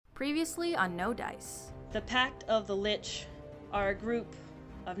Previously on No Dice. The Pact of the Lich are a group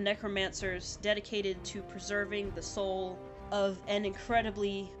of necromancers dedicated to preserving the soul of an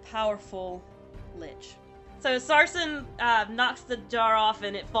incredibly powerful lich. So Sarsen knocks the jar off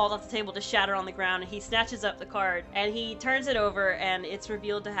and it falls off the table to shatter on the ground, and he snatches up the card and he turns it over, and it's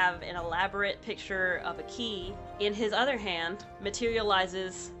revealed to have an elaborate picture of a key. In his other hand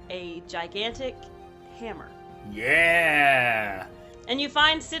materializes a gigantic hammer. Yeah! And you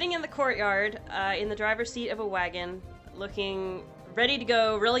find sitting in the courtyard, in the driver's seat of a wagon, looking ready to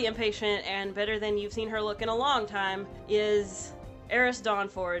go, really impatient, and better than you've seen her look in a long time, is Eris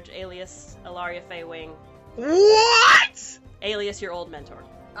Dawnforge, alias Ilaria Faywing. What?! Alias your old mentor.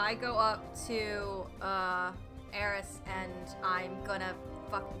 I go up to Eris and I'm gonna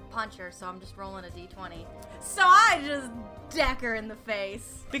fucking punch her, so I'm just rolling a d20. So I just deck her in the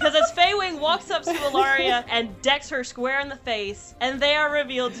face. Because as Faywing walks up to Ilaria and decks her square in the face, and they are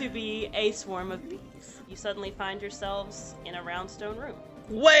revealed to be a swarm of bees. You suddenly find yourselves in a round stone room.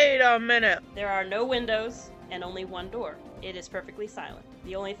 Wait a minute! There are no windows and only one door. It is perfectly silent.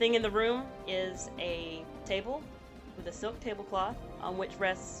 The only thing in the room is a table with a silk tablecloth on which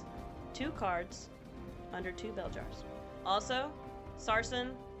rests 2 cards under 2 bell jars. Also,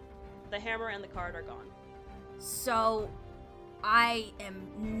 Sarsen, the hammer, and the card are gone. So, I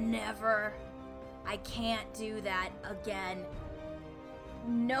can't do that again.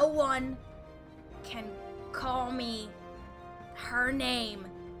 No one can call me her name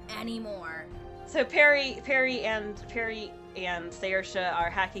anymore. So Perry and Saoirse are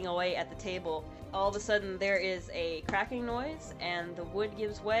hacking away at the table. All of a sudden there is a cracking noise and the wood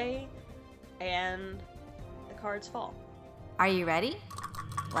gives way and the cards fall. Are you ready?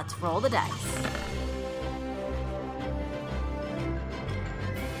 Let's roll the dice.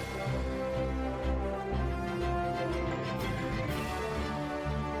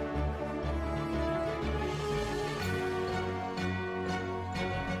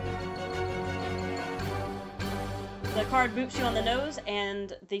 The card boops you on the nose,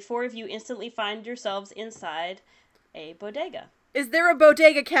 and the 4 of you instantly find yourselves inside a bodega. Is there a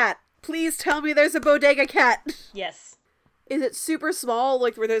bodega cat? Please tell me there's a bodega cat. Yes. Is it super small,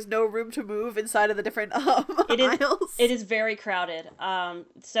 like where there's no room to move inside of the different aisles? It is very crowded.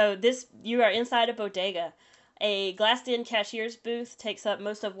 You are inside a bodega. A glassed-in cashier's booth takes up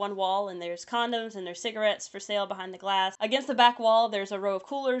most of one wall, and there's condoms and there's cigarettes for sale behind the glass. Against the back wall, there's a row of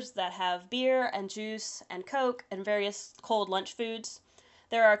coolers that have beer and juice and Coke and various cold lunch foods.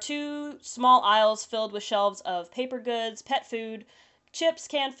 There are 2 small aisles filled with shelves of paper goods, pet food, chips,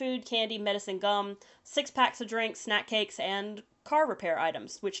 canned food, candy, medicine, gum, 6 packs of drinks, snack cakes, and car repair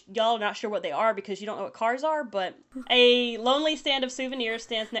items, which y'all are not sure what they are because you don't know what cars are, but a lonely stand of souvenirs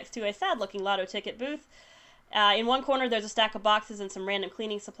stands next to a sad-looking lotto ticket booth. In one corner, there's a stack of boxes and some random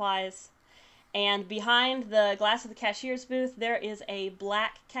cleaning supplies. And behind the glass of the cashier's booth, there is a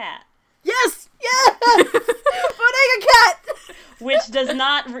black cat. Yes! Yes! Bodega cat! Which does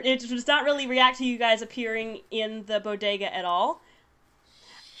not really react to you guys appearing in the bodega at all.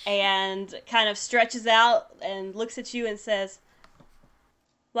 And kind of stretches out and looks at you and says,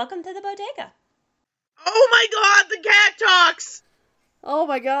 "Welcome to the bodega." Oh my god, the cat talks! Oh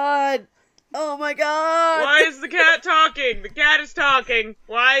my god. Oh my god! Why is the cat talking? The cat is talking.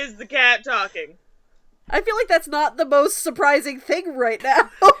 Why is the cat talking? I feel like that's not the most surprising thing right now.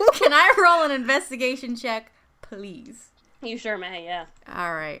 Can I roll an investigation check, please? You sure may, yeah.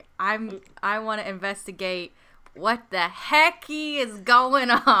 Alright, I want to investigate what the hecky is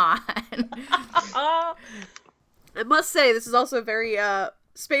going on. I must say, this is also very,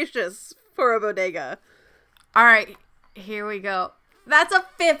 spacious for a bodega. Alright, here we go. That's a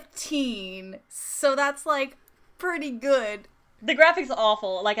 15, so that's, like, pretty good. The graphics are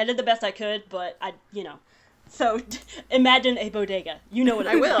awful. Like, I did the best I could, but So, imagine a bodega. You know what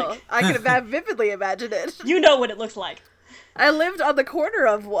it looks like. I will. I can vividly imagine it. You know what it looks like. I lived on the corner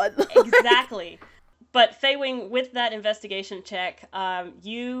of one. Exactly. But Faywing, with that investigation check,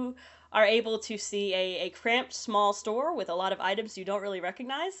 you are able to see a cramped small store with a lot of items you don't really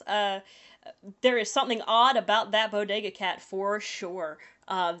recognize. There is something odd about that bodega cat for sure.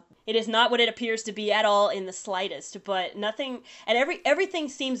 It is not what it appears to be at all in the slightest, but nothing, and everything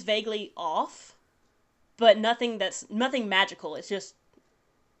seems vaguely off, but nothing magical. It's just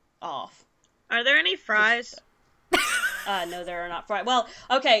off. Are there any fries? No, there are not fries. Well,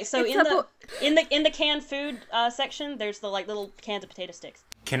 okay, so in the canned food section, there's the like little cans of potato sticks.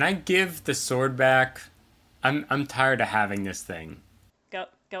 Can I give the sword back? I'm tired of having this thing.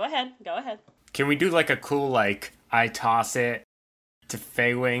 Go ahead. Can we do like a cool I toss it to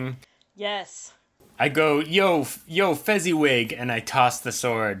Faywing? Yes. I go, yo, Fezziwig, and I toss the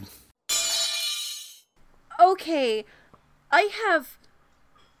sword. Okay, I have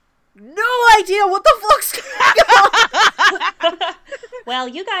no idea what the fuck's going on. Well,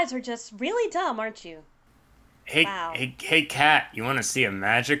 you guys are just really dumb, aren't you? Hey, Wow. hey, Cat, you want to see a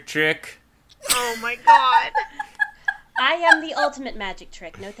magic trick? Oh my god. I am the ultimate magic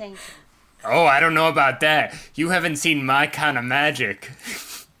trick. No thank you. Oh, I don't know about that. You haven't seen my kind of magic.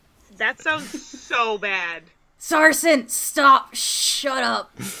 That sounds so bad. Sarsen, stop. Shut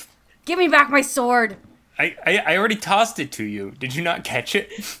up. Give me back my sword. I already tossed it to you. Did you not catch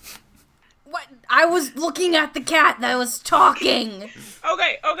it? What? I was looking at the cat that was talking.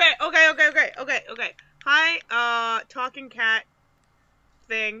 Okay. Hi, talking cat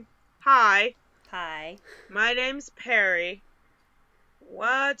thing. Hi, Hi, my name's Perry.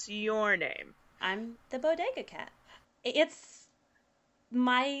 What's your name? I'm the Bodega Cat. It's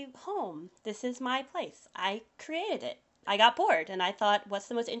my home. This is my place. I created it. I got bored, and I thought, what's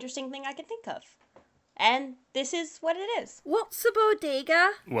the most interesting thing I can think of? And this is what it is. What's a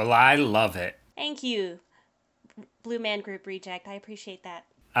bodega? Well, I love it. Thank you, Blue Man Group Reject. I appreciate that.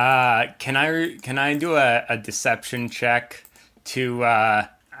 Can I do a deception check to,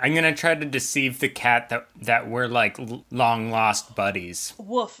 I'm gonna try to deceive the cat that we're like long lost buddies.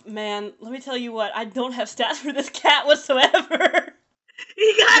 Woof, man. Let me tell you what. I don't have stats for this cat whatsoever.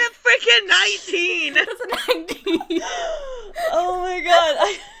 He got a freaking 19! That's a 19. Oh my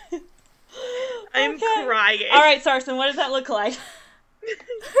god. I'm Okay. crying. Alright, Sarsen, what does that look like?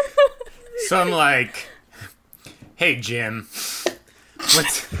 So I'm like, hey Jim,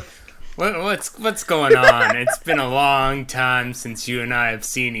 what's going on? It's been a long time since you and I have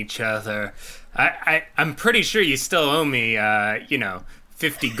seen each other. I'm pretty sure you still owe me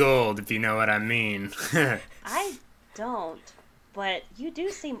 50 gold, if you know what I mean. I don't, but you do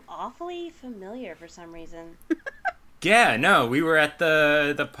seem awfully familiar for some reason. Yeah, no, we were at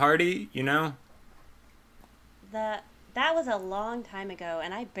the party, you know? That was a long time ago,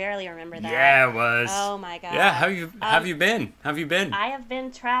 and I barely remember that. Yeah, it was. Oh my god. Yeah, how you been? How have you been? I have been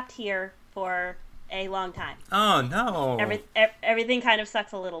trapped here for a long time. Oh no. Everything kind of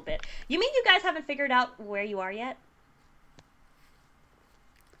sucks a little bit. You mean you guys haven't figured out where you are yet?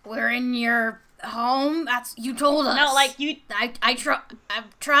 We're in your home? That's you told us. No, like you. I'm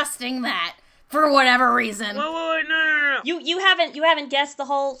trusting that for whatever reason. Whoa, no. You haven't guessed the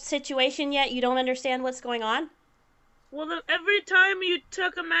whole situation yet. You don't understand what's going on. Well, then every time you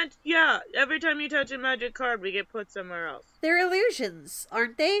touch a magic card, we get put somewhere else. They're illusions,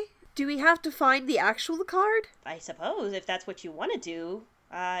 aren't they? Do we have to find the actual card? I suppose if that's what you want to do.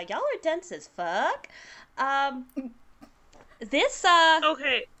 Y'all are dense as fuck. This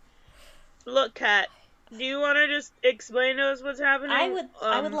Okay. Look, Kat, do you want to just explain to us what's happening? I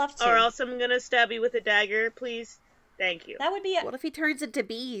would love to. Or else I'm gonna stab you with a dagger, please. Thank you. That would be. What if he turns into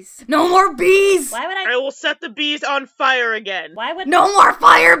bees? No more bees! Why would I will set the bees on fire again. Why would No more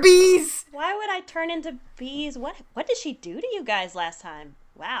fire bees! Why would I turn into bees? What did she do to you guys last time?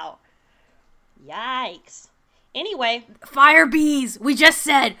 Wow. Yikes. Anyway, Fire bees! We just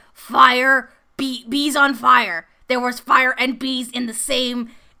said fire, bees on fire. There was fire and bees in the same,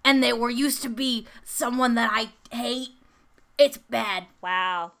 and they were used to be someone that I hate. It's bad.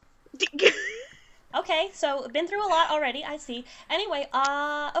 wow. Okay, so been through a lot already, I see. Anyway,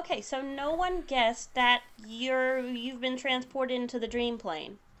 okay, so no one guessed that you've been transported into the dream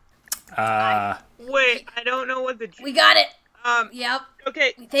plane. Wait, I don't know what the We got it. Yep.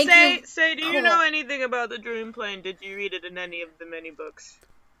 Okay, Thank say, do you Cool. know anything about the dream plane? Did you read it in any of the many books?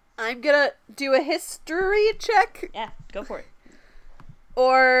 I'm gonna do a history check. Yeah, go for it.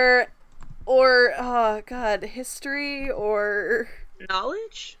 Or oh god, history or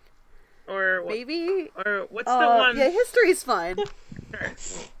Knowledge? Or what? maybe Or what's the one? yeah, history's fine.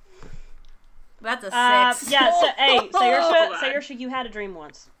 That's a 6. Yeah, so, hey, God. Sayersha, you had a dream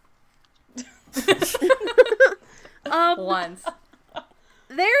once. Once.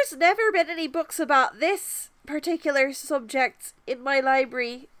 There's never been any books about this particular subject in my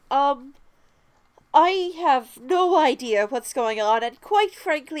library. I have no idea what's going on, and quite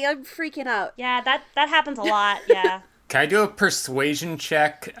frankly, I'm freaking out. Yeah, that happens a lot, yeah. Can I do a persuasion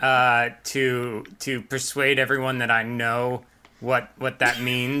check to persuade everyone that I know what that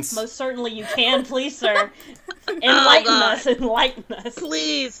means? Most certainly you can, please, sir. Enlighten us.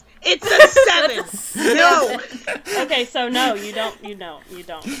 Please! It's a 7! No! Okay, so no, you don't.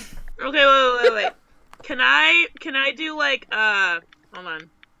 Okay, wait. Can I do like, hold on.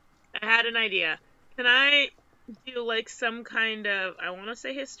 I had an idea. Can I do like some kind of, I want to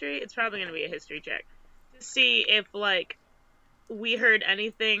say history? It's probably going to be a history check. To see if like we heard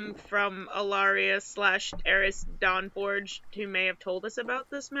anything from Alaria / Eris Dawnforge who may have told us about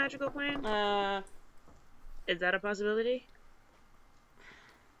this magical plan? Is that a possibility?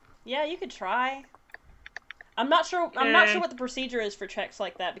 Yeah, you could try. I'm not sure what the procedure is for checks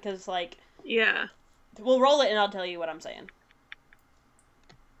like that, because, like... Yeah. We'll roll it and I'll tell you what I'm saying.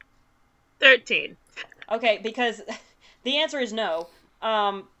 13. Okay, because the answer is no.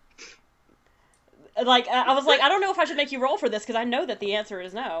 I was like, I don't know if I should make you roll for this, because I know that the answer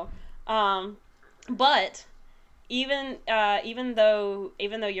is no. But even though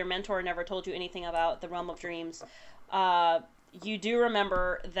your mentor never told you anything about the Realm of Dreams, you do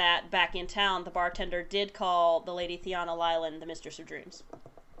remember that back in town, the bartender did call the Lady Theana Lylan the Mistress of Dreams.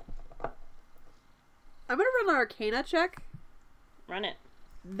 I'm gonna run an Arcana check. Run it.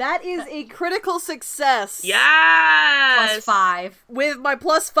 That is a critical success. Yes! +5. With my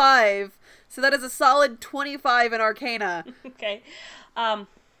 +5. So that is a solid 25 in Arcana. Okay.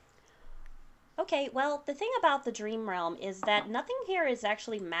 Okay, well, the thing about the Dream Realm is that nothing here is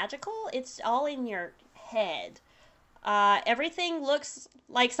actually magical. It's all in your head. Everything looks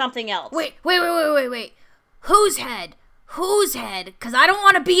like something else. Wait. Whose head? Whose head? Because I don't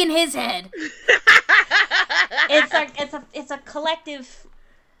want to be in his head. It's a collective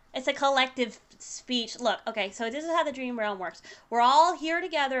speech. Look, okay, so this is how the Dream Realm works. We're all here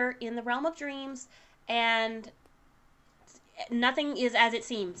together in the Realm of Dreams, and nothing is as it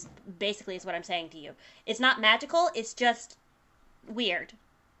seems, basically, is what I'm saying to you. It's not magical, it's just weird.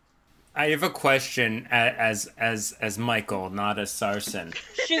 I have a question as Michael, not as Sarsen.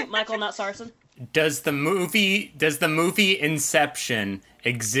 Shoot, Michael, not Sarsen. Does the movie Inception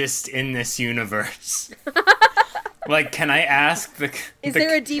exist in this universe? Like, can I ask Is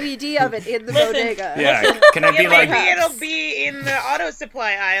there a DVD of it in the Listen, bodega? Yeah, can I be like... Maybe it'll be in the auto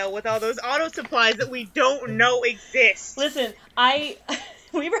supply aisle with all those auto supplies that we don't know exist. Listen,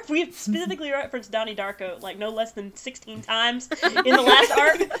 we specifically referenced Donnie Darko like no less than 16 times in the last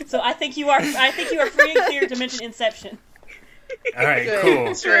arc, so I think you are free and clear to mention Inception. All right, Good.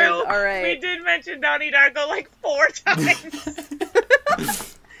 cool. True. All right. We did mention Donnie Darko like 4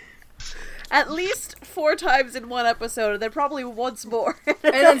 times. At least 4 times in one episode, and then probably once more. And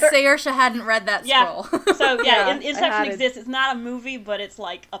then Saoirse hadn't read that Yeah. scroll. So Yeah, I Inception had it. exists. It's not a movie, but it's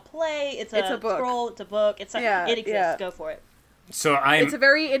like a play. It's a book. scroll. It's a book. It exists. Yeah. Go for it. So It's a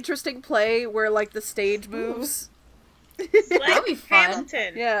very interesting play where, like, the stage moves. Like be fun.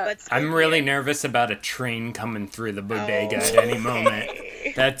 Hamilton. Yeah. But I'm really nervous about a train coming through the bodega at any moment.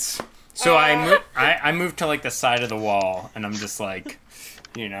 That's so I moved to like the side of the wall, and I'm just like,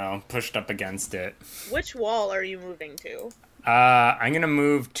 pushed up against it. Which wall are you moving to? I'm gonna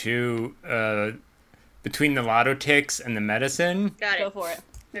move to between the lotto ticks and the medicine, Got Go it. for it.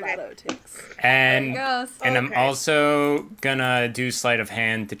 Okay. Lotto ticks. and There it goes. and I'm Okay. also gonna do sleight of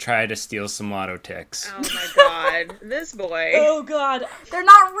hand to try to steal some lotto ticks. Oh my god. This boy. Oh God. They're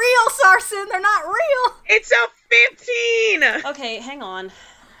not real, Sarsen. They're not real. It's a 15! Okay, hang on,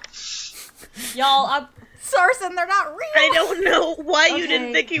 y'all. Sarsen, they're not real. I don't know why you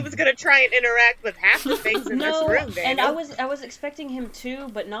didn't Okay. think he was gonna try and interact with half the things in No, this room, Daniel. and I was expecting him to,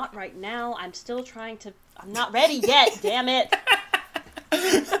 but not right now. I'm still trying to. I'm not ready yet. Damn it.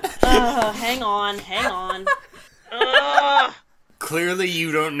 Hang on. Ugh. Clearly,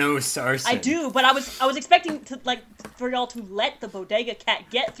 you don't know Sarsen. I do, but I was expecting to for y'all to let the bodega cat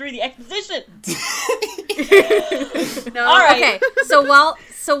get through the exposition. No. All right. Okay, so while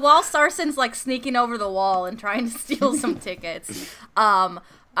Sarsen's like sneaking over the wall and trying to steal some tickets,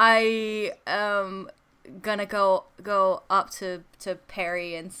 I gonna go up to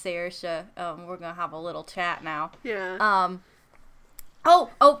Perry and Saoirse. We're gonna have a little chat now. Yeah.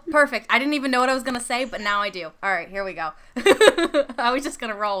 Oh, perfect. I didn't even know what I was gonna say, but now I do. All right, here we go. I was just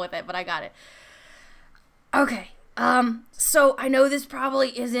gonna roll with it, but I got it. Okay. So I know this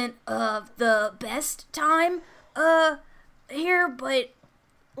probably isn't the best time here, but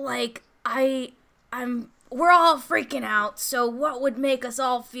like we're all freaking out. So what would make us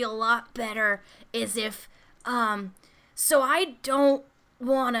all feel a lot better is if so I don't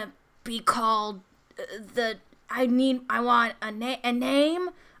want to be called I want a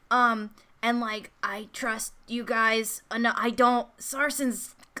name, and like, I trust you guys, no, I don't,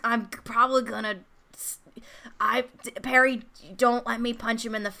 Sarsen's, I'm probably gonna, Perry, don't let me punch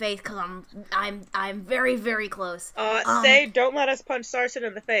him in the face, cause I'm very, very close. Say, don't let us punch Sarsen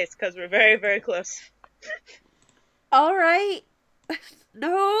in the face, because we're very, very close. All right.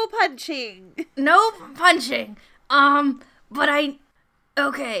 No punching. No punching, but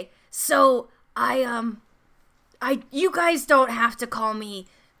okay, so you guys don't have to call me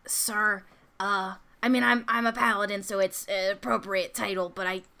sir. I mean, I'm a paladin, so it's an appropriate title, but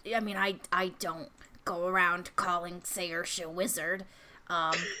I don't go around calling Saoirse wizard.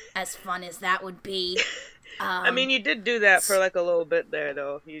 As fun as that would be. I mean, you did do that for like a little bit there,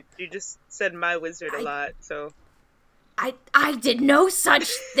 though. You just said my wizard a lot, so. I did no such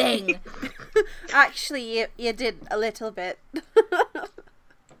thing. Actually, you did a little bit.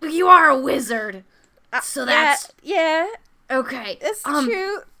 You are a wizard, so that's yeah. okay. It's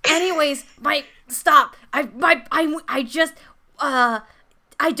true. Anyways, stop. I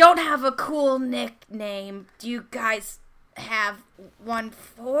don't have a cool nickname. Do you guys have one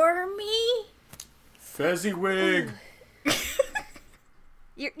for me? Fezziwig.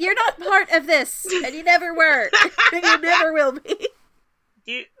 You're not part of this, and you never were. And you never will be.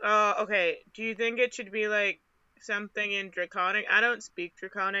 Okay. Do you think it should be like something in Draconic? I don't speak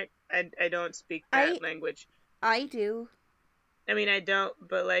Draconic. I don't speak that language. I do. I mean, I don't,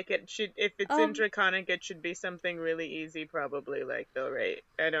 but like it should. If it's in Draconic, it should be something really easy, probably. Like though, right?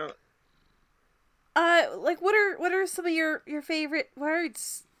 I don't. Like what are some of your favorite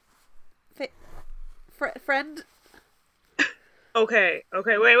words? Friend. Okay,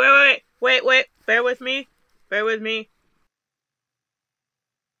 wait, bear with me.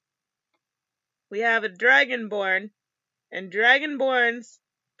 We have a Dragonborn, and Dragonborns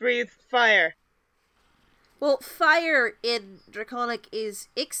breathe fire. Well, fire in Draconic is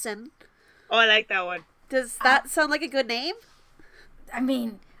Ixen. Oh, I like that one. Does that sound like a good name? I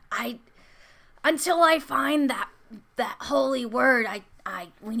mean, until I find that holy word,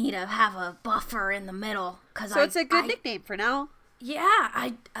 we need to have a buffer in the middle. So it's a good nickname for now. Yeah,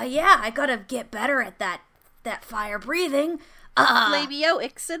 I gotta get better at that fire breathing. Flamio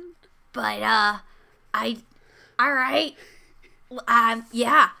Ixen. But alright.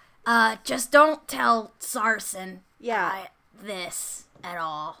 Just don't tell Sarsen. This at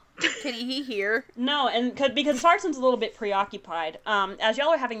all. Can he hear? No, and because Sarsen's a little bit preoccupied. As y'all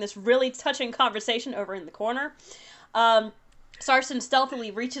are having this really touching conversation over in the corner, Sarsen stealthily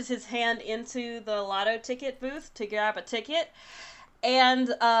reaches his hand into the lotto ticket booth to grab a ticket,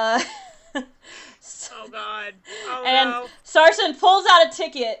 and oh god, no. Sarsen pulls out a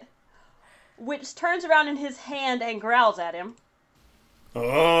ticket, which turns around in his hand and growls at him.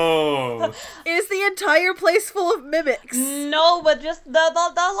 Oh. Is the entire place full of mimics? No, but just the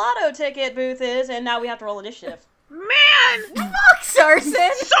lotto ticket booth is, and now we have to roll initiative. Man! Fuck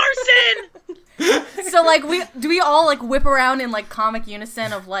Sarsen! So, like, do we all, like, whip around in, like, comic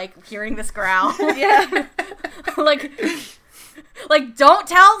unison of, like, hearing this growl? Yeah. like, don't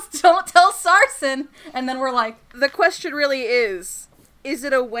tell Sarsen, and then we're like... The question really is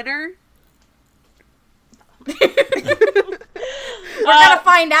it a winner? We're gonna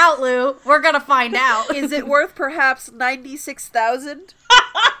find out, Lou. We're gonna find out. Is it worth perhaps 96,000?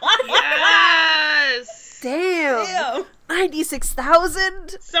 Yes! Damn.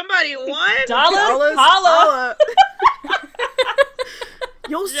 96,000? Somebody won? Dollars? Holla!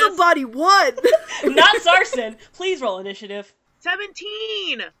 Yo, somebody won! Not Sarsen. Please roll initiative.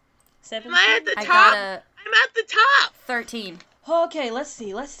 17. 17? Am I at the top? I'm at the top. 13. Okay, let's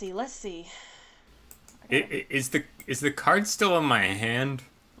see. Is the card still in my hand?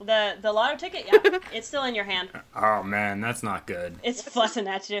 The lotto ticket? Yeah, it's still in your hand. Oh man, that's not good. It's fussing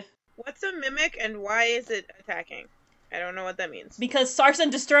at you. What's a mimic and why is it attacking? I don't know what that means. Because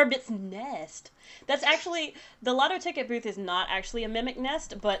Sarsen disturbed its nest. That's actually... The lotto ticket booth is not actually a mimic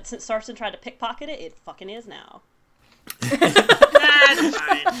nest, but since Sarsen tried to pickpocket it, it fucking is now. That's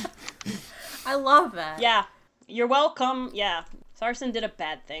fine. I love that. Yeah. You're welcome. Yeah. Sarsen did a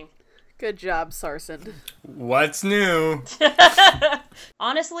bad thing. Good job, Sarsen. What's new?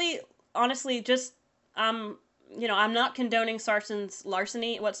 Honestly, just... I'm not condoning Sarsen's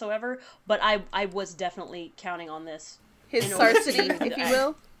larceny whatsoever, but I was definitely counting on this. His sarceny, if you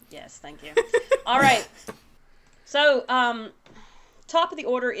will. Yes, thank you. All right. So, top of the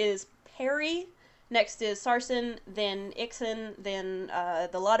order is Perry. Next is Sarsen, then Ixen, then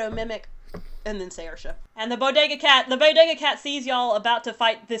the Lotto Mimic, and then Saoirse. And the Bodega Cat sees y'all about to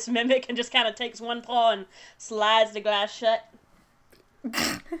fight this Mimic and just kind of takes one paw and slides the glass shut.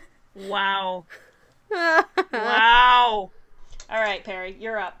 Wow. Wow. All right, Perry,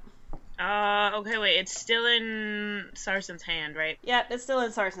 you're up. Okay, wait, it's still in Sarsen's hand, right? Yeah, it's still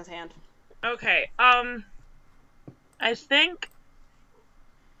in Sarsen's hand. Okay, I think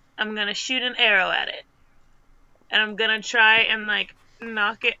I'm gonna shoot an arrow at it. And I'm gonna try and, like,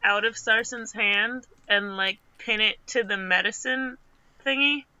 knock it out of Sarsen's hand and, like, pin it to the medicine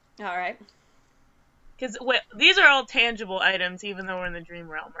thingy. All right. Because, these are all tangible items, even though we're in the dream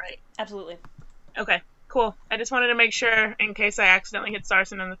realm, right? Absolutely. Okay, cool. I just wanted to make sure, in case I accidentally hit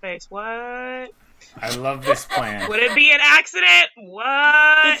Sarsen in the face. What? I love this plan. Would it be an accident?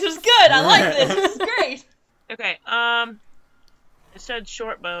 What? This is good. I like this. This is great. Okay, I said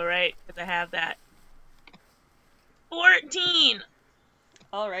short bow, right? Because I have that. 14!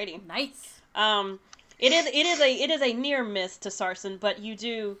 Alrighty. Nice. It is a near miss to Sarsen, but you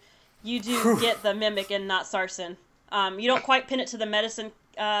do get the mimic and not Sarsen. You don't quite pin it to the medicine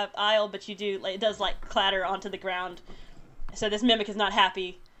aisle, but you do. Like, it does like clatter onto the ground. So this mimic is not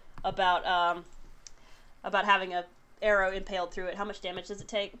happy about having a arrow impaled through it. How much damage does it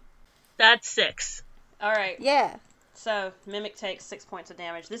take? That's 6. All right. Yeah. So mimic takes 6 points of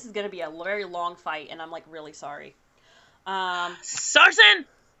damage. This is going to be a very long fight, and I'm like really sorry. Sarsen!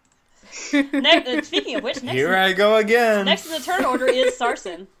 Speaking of which, Here I go again. next in the turn order is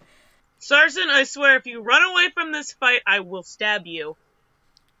Sarsen. Sarsen, I swear, if you run away from this fight, I will stab you.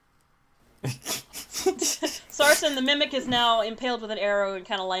 Sarsen, the mimic, is now impaled with an arrow and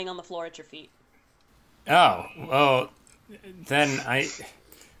kind of laying on the floor at your feet. Oh, well, then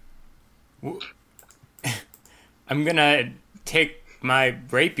I'm gonna take my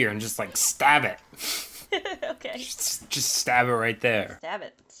rapier and just, like, stab it. Okay. Just stab it right there. Stab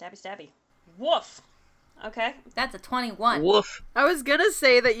it. Stabby, stabby. Woof. Okay. That's a 21. Woof. I was gonna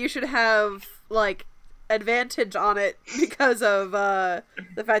say that you should have, like, advantage on it because of the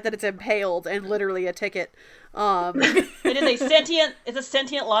fact that it's impaled and literally a ticket. It is it's a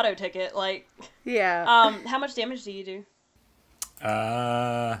sentient lotto ticket. Like, Yeah. how much damage do you do?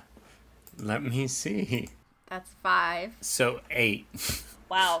 Let me see. That's 5. So 8.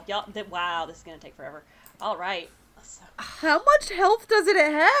 Wow, wow, this is gonna take forever. All right. So, How much health does it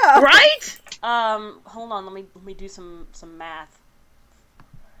have? Right? hold on, let me do some math.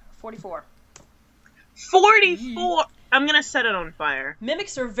 44. 44! I'm gonna set it on fire.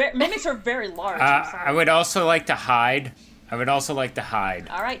 Mimics are very large. I'm sorry. I would also like to hide. All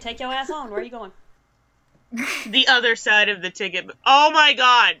right, take your ass on. Where are you going? The other side of the ticket. Oh my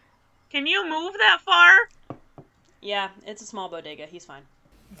god! Can you move that far? Yeah, it's a small bodega. He's fine.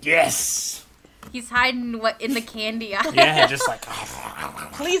 Yes. He's hiding in the candy aisle. Yeah, just like.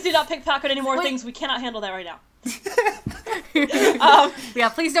 Please do not pickpocket any more things. We cannot handle that right now. Yeah,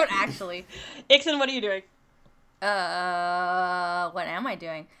 please don't actually. Ixen, what are you doing? What am I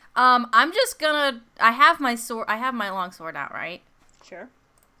doing? I'm just gonna. I have my sword. I have my long sword out, right? Sure.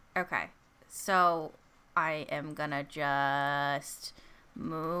 Okay. So I am gonna just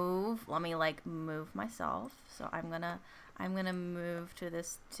move. Let me move myself. So I'm gonna move to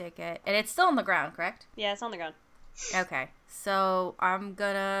this ticket, and it's still on the ground, correct? Yeah, it's on the ground. Okay. So I'm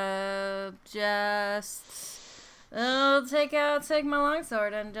gonna just take my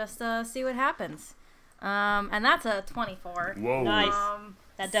longsword and just see what happens. And that's a 24. Whoa. Nice.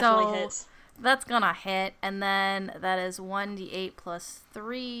 That definitely hits. That's gonna hit, and then that is 1d8 plus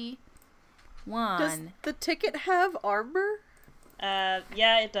 3. 1. Does the ticket have armor?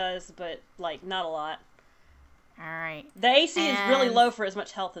 Yeah, it does, but not a lot. Alright. The AC is really And- low for as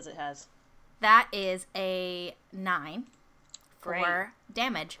much health as it has. That is a 9 for Great.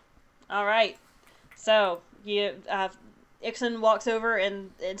 damage. All right. So Ixen walks over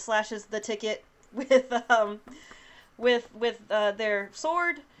and slashes the ticket with their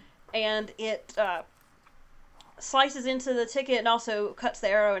sword, and it slices into the ticket and also cuts the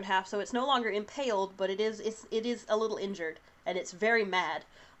arrow in half. So it's no longer impaled, but it is a little injured, and it's very mad.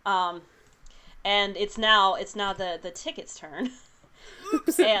 And it's now the ticket's turn.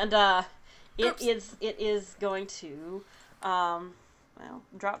 Oops. And it is going to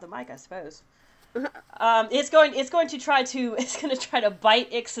drop the mic, I suppose. It's going to try to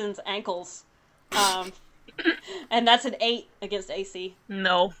bite Ixen's ankles. And that's an 8 against AC.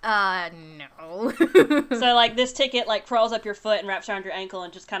 No. No. So this ticket crawls up your foot and wraps around your ankle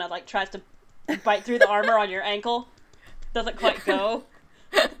and just kind of tries to bite through the armor on your ankle. Doesn't quite go.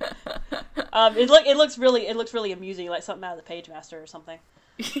 It looks really amusing, like something out of the Page Master or something.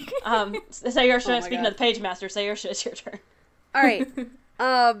 Saoirse, speaking of the Page Master, Saoirse, it's your turn. All right.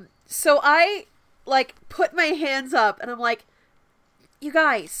 So I put my hands up and I'm like, you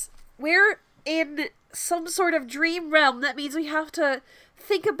guys, we're in some sort of dream realm. That means we have to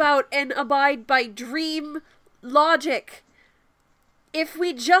think about and abide by dream logic. If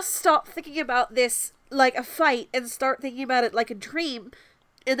we just stop thinking about this like a fight and start thinking about it like a dream,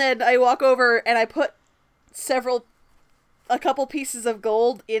 and then I walk over and I put a couple pieces of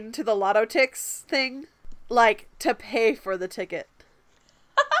gold into the lotto ticks thing, to pay for the ticket.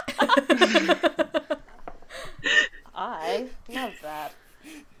 I love that.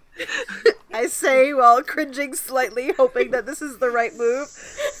 I say while cringing slightly, hoping that this is the right move.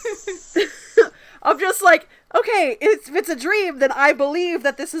 I'm just okay, if it's a dream, then I believe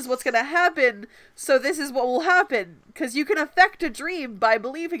that this is what's gonna happen, so this is what will happen. Because you can affect a dream by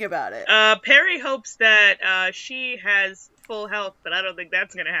believing about it. Perry hopes that she has full health, but I don't think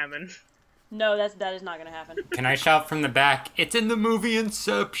that's gonna happen. No, that is not gonna happen. Can I shout from the back? It's in the movie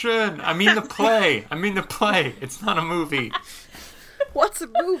Inception. I mean the play. It's not a movie. What's a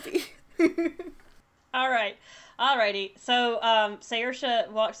movie? Alrighty. So, Saoirse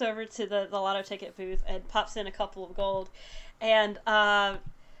walks over to the lotto ticket booth and pops in a couple of gold, and and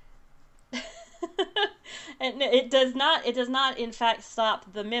it does not in fact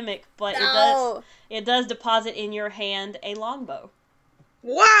stop the mimic, but No. it does deposit in your hand a longbow.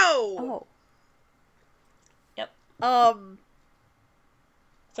 Whoa! Oh. Yep.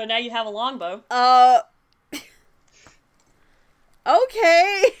 So now you have a longbow.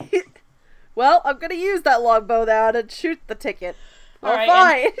 Okay. Well, I'm gonna use that longbow now to shoot the ticket. Alright,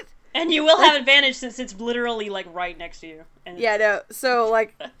 Fine. And you will have advantage since it's literally like right next to you. And Yeah, no. So,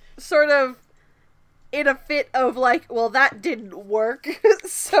 like, sort of in a fit of like, well, that didn't work,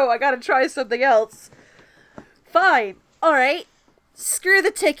 so I gotta try something else. Fine. Alright. Screw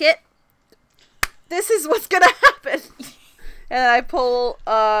the ticket. This is what's gonna happen. And I pull,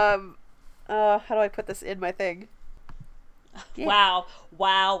 how do I put this in my thing? Yeah. Wow.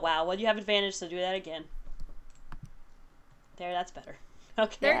 Well, you have advantage, so do that again. There, that's better.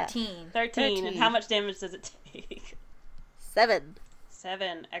 Okay. Yeah. 13. 13. And how much damage does it take? 7.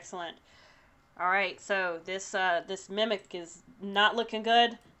 7. Excellent. Alright, so this mimic is not looking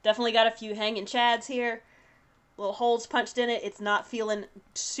good. Definitely got a few hanging chads here. Little holes punched in it. It's not feeling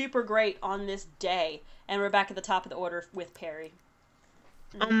super great on this day. And we're back at the top of the order with Perry.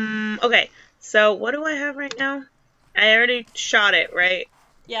 Okay. So what do I have right now? I already shot it, right?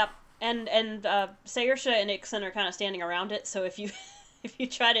 Yep. And Saoirse and Ixon are kind of standing around it, so if you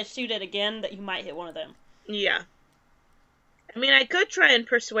try to shoot it again, that you might hit one of them. Yeah. I mean, I could try and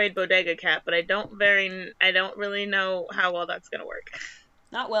persuade Bodega Cat, but I don't really know how well that's gonna work.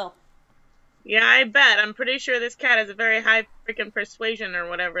 Not well. Yeah, I bet. I'm pretty sure this cat has a very high freaking persuasion or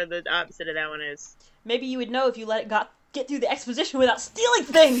whatever the opposite of that one is. Maybe you would know if you let it get through the exposition without stealing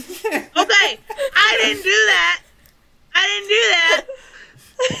things. Okay, I didn't do that.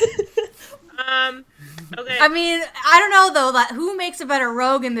 Okay. I mean, I don't know though. That who makes a better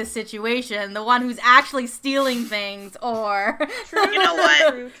rogue in this situation? The one who's actually stealing things, or You know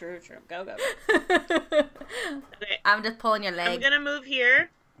what? True. Go. Okay. I'm just pulling your I'm leg. gonna move here,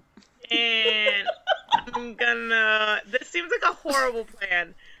 and this seems like a horrible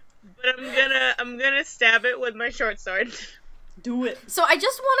plan, but I'm gonna stab it with my short sword. Do it. So I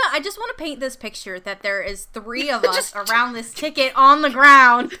just wanna paint this picture that there is 3 of us around this ticket on the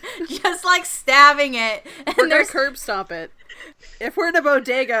ground, just like stabbing it, and We're gonna there's curb stomp it. If we're in a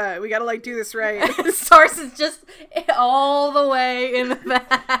bodega, we gotta, like, do this right. Stars is just all the way in the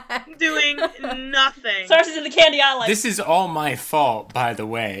back. Doing nothing. Stars is in the candy aisle. Like, This is all my fault, by the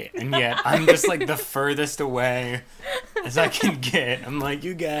way, and yet I'm just like the furthest away as I can get. I'm like,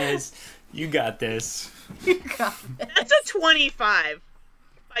 you guys, you got this. You got it. That's a 25.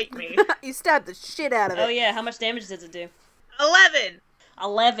 Fight me. You stabbed the shit out of it. oh yeah, how much damage does it do? 11.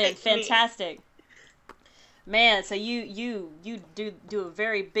 11. Hit me. Fantastic. Man, so you do a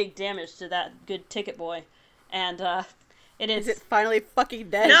very big damage to that good ticket boy, and it is. Is it finally fucking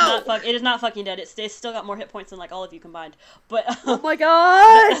dead? No. It is not fucking dead. It's still got more hit points than like all of you combined. But Oh my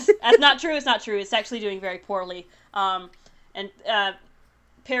god! that's not true. It's not true. It's actually doing very poorly. And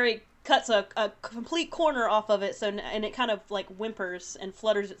Perry cuts a complete corner off of it, and it kind of like whimpers and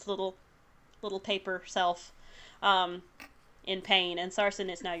flutters its little paper self, in pain. And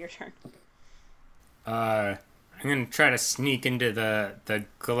Sarson, it's now your turn. I'm gonna try to sneak into the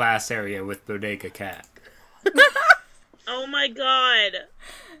glass area with Bodega Cat. Oh my god.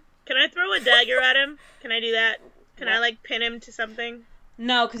 Can I throw a dagger at him? Can I do that? Can I, like, pin him to something?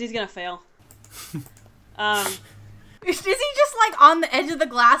 No, because he's gonna fail. Is he just like on the edge of the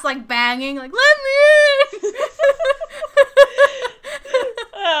glass, like banging, like let me?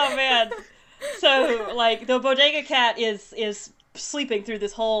 Oh man. So like the Bodega Cat is sleeping through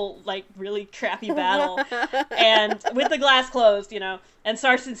this whole like really crappy battle, and with the glass closed, and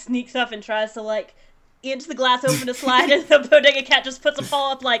Sarson sneaks up and tries to like inch the glass open to slide, and the Bodega Cat just puts a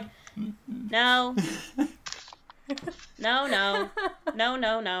paw up like, no.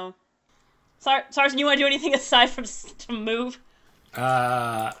 Sarson, you want to do anything aside from to move?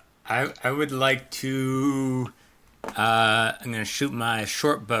 I would like to. I'm gonna shoot my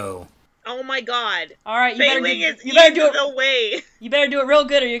short bow. Oh my god. All right, you better Failing is you better do it. the way. You better do it real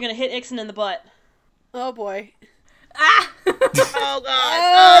good, or you're gonna hit Ixon in the butt. Oh boy. Ah! Oh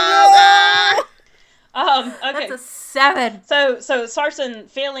god. Oh god. 7. So Sarson,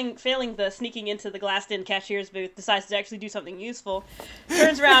 failing the sneaking into the glassed-in cashier's booth, decides to actually do something useful.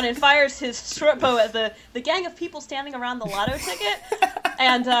 Turns around and fires his short bow at the gang of people standing around the lotto ticket,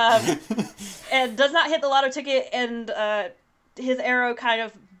 and does not hit the lotto ticket, and his arrow kind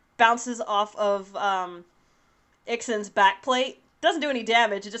of bounces off of Ixen's back plate. Doesn't do any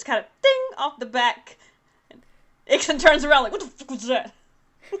damage. It just kind of ding off the back. Ixen turns around like, what the fuck was that?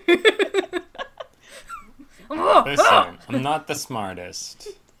 Listen, I'm not the smartest.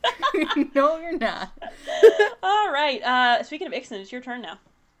 No, you're not. All right. Speaking of Ixen, it's your turn now.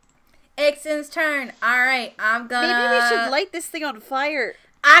 Ixen's turn. All right, I'm gonna. Maybe we should light this thing on fire.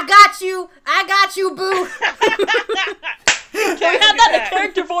 I got you, boo. Can we have that in a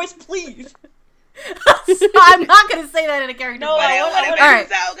character voice, please? I'm not gonna say that in a character. No, voice. I want It to All right.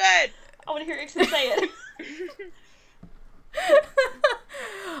 so good. I want to hear Ixen say it.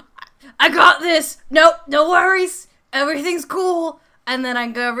 I got this. Nope, no worries. Everything's cool. And then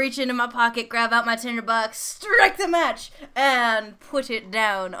I'm gonna reach into my pocket, grab out my $10, strike the match, and put it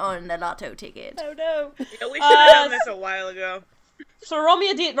down on the lotto ticket. Oh no. Yeah, we should have done this a while ago. So roll me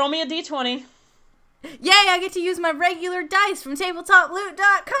a d20. Yay, I get to use my regular dice from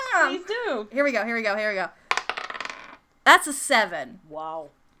tabletoploot.com. Please do. Here we go. That's a 7. Wow.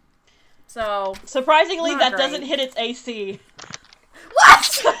 So, Surprisingly, Not that great. doesn't hit its AC.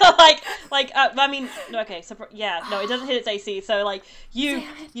 what? I mean, okay, no, it doesn't hit its AC. So like you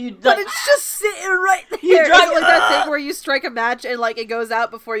But like, it's just sitting right there. You Is drive- it like that thing where you strike a match and like it goes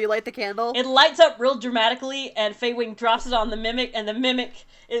out before you light the candle? it lights up real dramatically, and Feywing drops it on the mimic, and the mimic,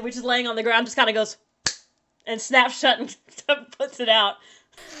 which is laying on the ground, just kind of goes and snaps shut and puts it out.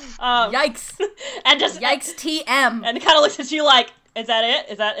 Yikes. And just Yikes TM. and it kind of looks at you like, is that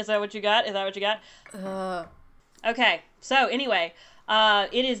it? Is that what you got? Is that what you got? Okay. So anyway,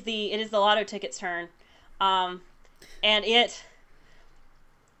 it is the lotto ticket's turn, and it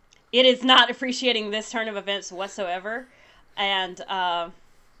is not appreciating this turn of events whatsoever, and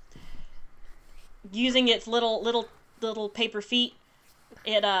using its little paper feet,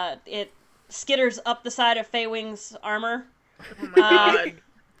 it skitters up the side of Feywing's armor, Oh my god.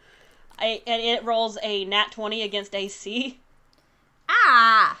 and it rolls a nat 20 against AC.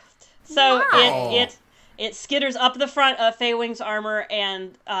 Ah. So Wow. it skitters up the front of Feywing's armor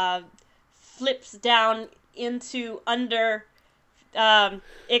and flips down into under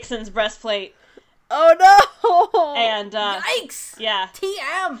Ixen's breastplate, Oh no! and Yikes. yeah,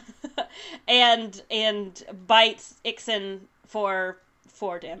 TM. and bites Ixen for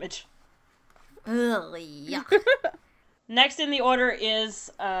 4 damage. Ugh, yuck. Next in the order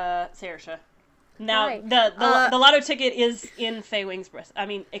is Saoirse. Now Hi. the lotto ticket is in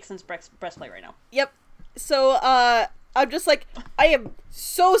Ixen's breastplate right now. Yep. So, I'm just like, I am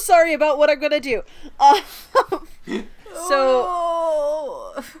so sorry about what I'm gonna do. So,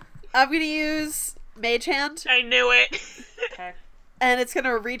 Oh. I'm gonna use Mage Hand, I knew it. Okay. and it's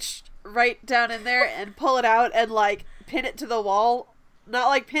gonna reach right down in there and pull it out and, like, pin it to the wall. Not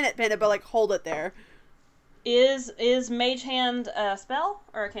like pin it, but, like, hold it there. Is Mage Hand a spell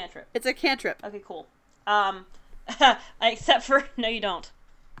or a cantrip? It's a cantrip. Okay, cool. Except for no, you don't.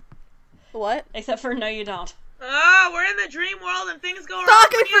 What? Except for no, you don't. We're in the dream world and things go wrong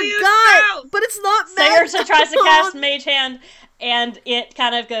Fuck, when I you use forgot! spells. But it's not magic! Saoirse tries to cast Mage Hand, and it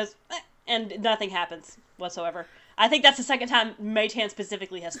kind of goes, and nothing happens whatsoever. I think that's the second time Mage Hand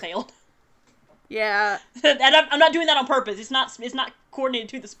specifically has failed. Yeah. And I'm not doing that on purpose. It's not coordinated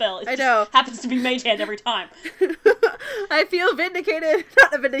to the spell. It I just know. happens to be Mage Hand every time. I feel vindicated.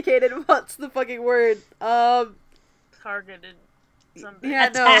 Not vindicated. What's the fucking word? Targeted something. Yeah,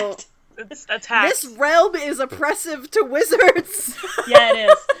 no. Attacked. It's attacked. This realm is oppressive to wizards. Yeah, it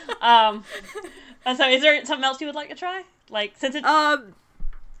is. And so is there something else you would like to try? Like, since it's... I'm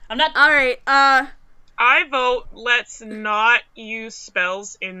not... Alright, I vote let's not use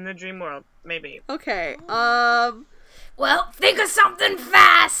spells in the dream world. Maybe. okay, Well, think of something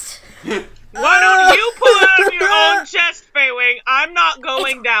fast. Why don't you pull it out of your own chest, Feywing? I'm not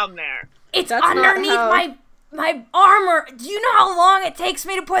going down there. It's That's not underneath how- my armor. Do you know how long it takes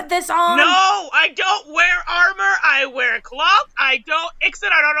me to put this on? No, I don't wear armor. I wear cloth. I don't. Ixen,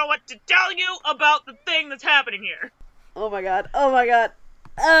 I don't know what to tell you about the thing that's happening here. oh my god,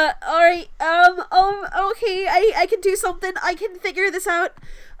 alright, okay, I can do something, I can figure this out.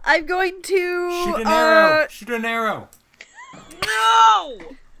 I'm going to, Shoot an arrow. Shoot an arrow. No!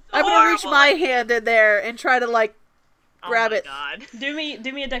 I'm gonna reach Horrible. my hand in there and try to, like, grab oh my it. God. Do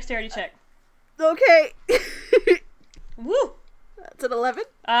me a dexterity check. Okay. Woo! That's an 11.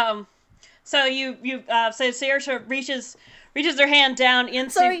 So so Saoirse reaches their hand down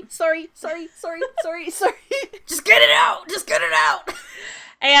into... Sorry. Just get it out! Just get it out!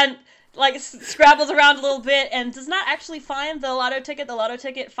 And, like, scrabbles around a little bit and does not actually find the lotto ticket. The lotto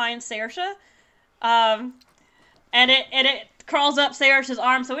ticket finds Saoirse. And it crawls up Saoirse's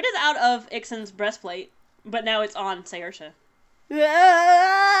arm, so it is out of Ixen's breastplate. But now it's on Saoirse.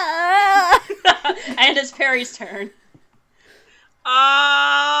 And it's Perry's turn.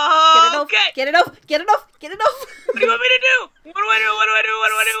 Okay. Get it off. What do you want me to do? What do I do?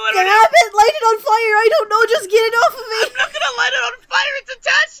 Stab it! Light it on fire! I don't know, just get it off of me! I'm not gonna light it on fire. It's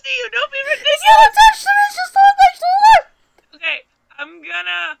attached to you. Don't be It's ridiculous. not attached to me, it's just on my shoulder! Okay, I'm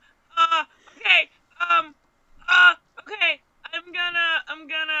gonna.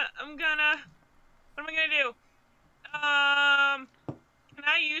 What am I gonna do? Can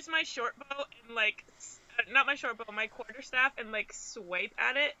I use my short bow and not my short bow, my quarterstaff, and swipe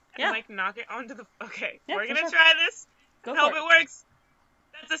at it and Yeah. knock it onto the. Okay, Yeah, we're for gonna sure. try this. Go Hope for it works.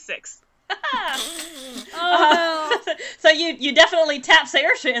 That's a 6. Oh, So you definitely tap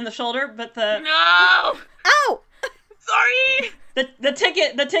Saoirse in the shoulder, but No, Ow! sorry. the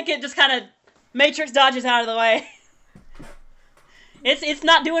ticket just kind of Matrix dodges out of the way. It's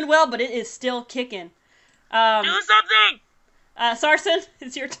not doing well, but it is still kicking. Do something. Sarsen,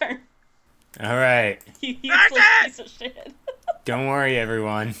 it's your turn. All right. You useless Sarsen! piece of shit. Don't worry,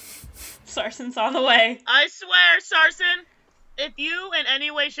 everyone. Sarsen's on the way. I swear, Sarsen, if you in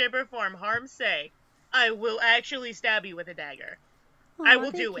any way, shape, or form harm Say, I will actually stab you with a dagger. I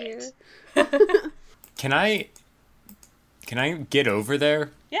will do it. Can I get over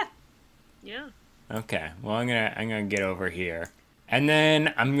there? Yeah. Yeah. Okay. Well, I'm gonna get over here, and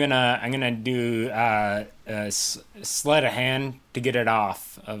then I'm gonna do sleight of hand to get it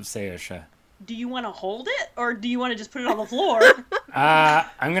off of Saoirse. Do you want to hold it, or do you want to just put it on the floor?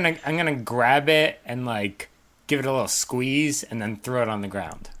 I'm gonna grab it and give it a little squeeze, and then throw it on the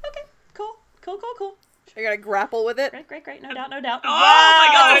ground. Okay. Cool. You're gonna grapple with it? Great. No doubt. Oh my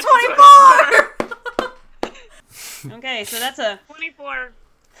god! That's 24! Okay, so that's a 24.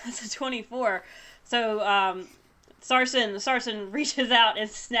 24. So, Sarsen reaches out and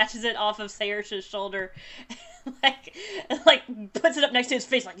snatches it off of Saoirse's shoulder, like puts it up next to his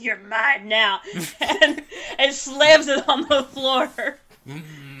face, you're mine now, and slams it on the floor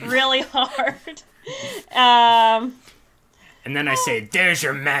really hard. And then I say, "There's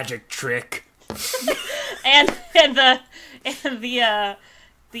your magic trick." And the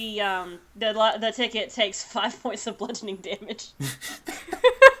ticket takes 5 points of bludgeoning damage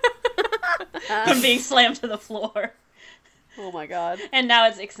from being slammed to the floor. Oh my god. And now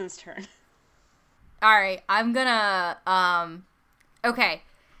it's Ixen's turn. Alright, I'm gonna, okay.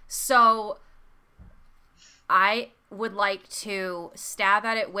 So, I would like to stab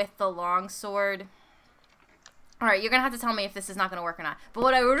at it with the longsword. Alright, you're gonna have to tell me if this is not gonna work or not. But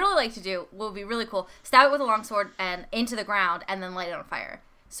what I would really like to do, will be really cool, stab it with a longsword and into the ground and then light it on fire.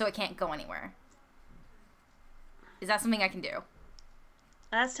 So it can't go anywhere. Is that something I can do?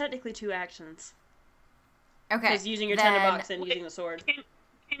 That's technically 2 actions. Okay. Because using your then- tinderbox and using the sword.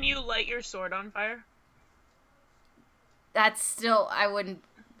 Can you light your sword on fire? That's still, I wouldn't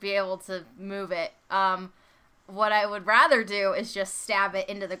be able to move it. What I would rather do is just stab it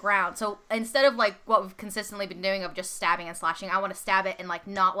into the ground. So instead of what we've consistently been doing of just stabbing and slashing, I want to stab it and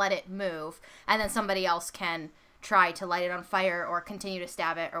not let it move, and then somebody else can try to light it on fire or continue to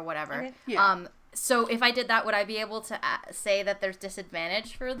stab it or whatever. Okay. Yeah. So if I did that, would I be able to say that there's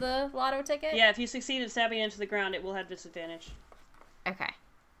disadvantage for the lotto ticket? Yeah, if you succeed in stabbing it into the ground, it will have disadvantage. Okay.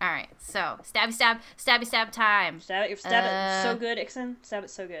 All right. So stabby stab time. Stab it so good, Ixen. Stab it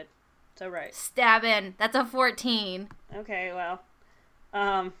so good. So right. Stabbing. That's a 14. Okay, well.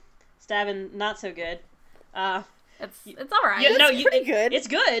 Stabbing not so good. It's all right. Yeah, no, It's pretty good. It's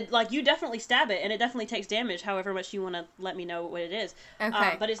good. You definitely stab it, and it definitely takes damage, however much you want to let me know what it is.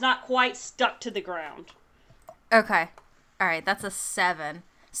 Okay. But it's not quite stuck to the ground. Okay. All right, that's a 7.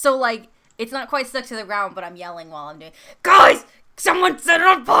 So, it's not quite stuck to the ground, but I'm yelling while I'm doing, guys, someone set it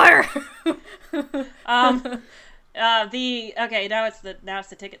on fire! Okay, now it's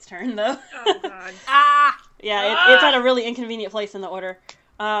the ticket's turn, though. Oh god. Ah! Yeah, it's at a really inconvenient place in the order.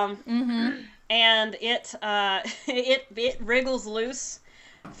 And it it wriggles loose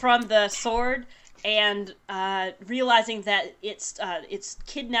from the sword, and realizing that its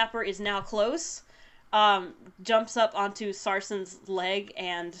kidnapper is now close, jumps up onto Sarsen's leg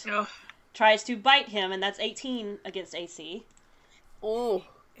and Ugh. tries to bite him, and that's 18 against AC. Oh.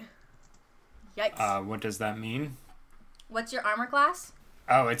 Yikes. What does that mean? What's your armor class?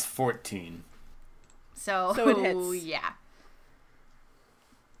 Oh, it's 14. So it hits. Yeah.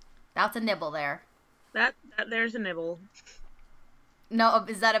 That's a nibble there. That there's a nibble. No,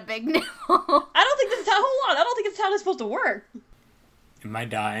 is that a big nipple? I don't think this is how. Hold on, I don't think it's how it's supposed to work. Am I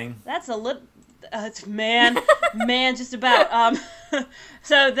dying? That's a little. Man, just about.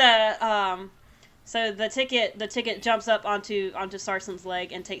 So the ticket jumps up onto Sarson's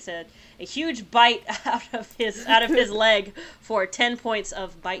leg and takes a huge bite out of his leg for 10 points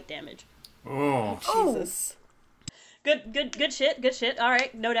of bite damage. Oh. Jesus. Good shit. All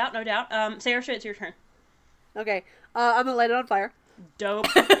right, no doubt. Saoirse, it's your turn. Okay, I'm gonna light it on fire. Dope.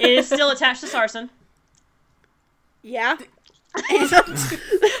 It is still attached to Sarson. Yeah.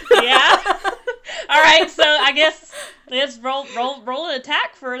 Yeah. All right, so I guess let's roll an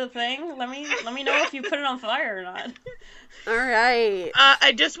attack for the thing. Let me know if you put it on fire or not. All right.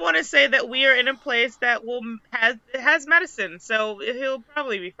 I just want to say that we are in a place that has medicine, so he'll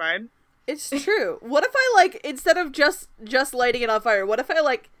probably be fine. It's true. What if I, like, instead of just lighting it on fire, what if I,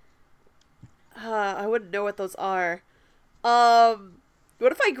 like, I wouldn't know what those are.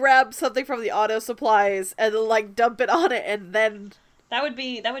 What if I grab something from the auto supplies and, like, dump it on it and then... That would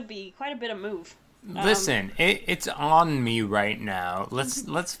be quite a bit of move. Listen, it's on me right now.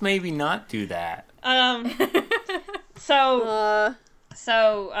 Let's maybe not do that. Yeah,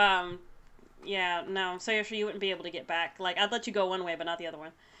 no. So you're sure you wouldn't be able to get back. Like, I'd let you go one way, but not the other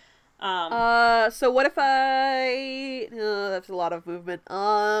one. So what if I... that's a lot of movement.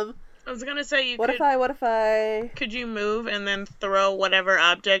 I was gonna say What if I... Could you move and then throw whatever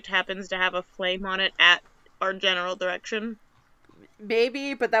object happens to have a flame on it at our general direction?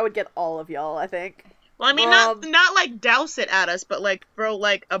 Maybe, but that would get all of y'all, I think. Well, I mean, not like douse it at us, but like throw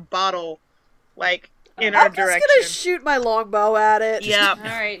like a bottle, like in our direction. I'm just gonna shoot my longbow at it. Yeah. All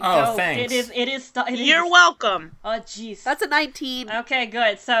right. Oh, go. thanks. It is. You're welcome. Oh, jeez. That's a 19. Okay,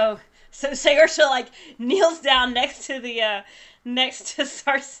 good. So Saoirse like kneels down next to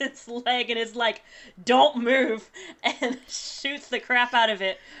Sarson's leg and is like, "Don't move," and shoots the crap out of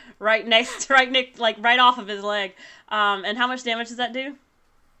it right off of his leg. And how much damage does that do?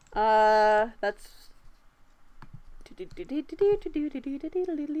 That's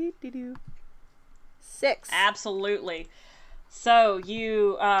 6. Absolutely. So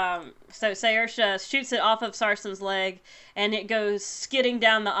Saoirse shoots it off of Sarson's leg, and it goes skidding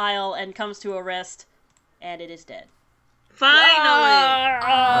down the aisle and comes to a rest, and it is dead. Finally.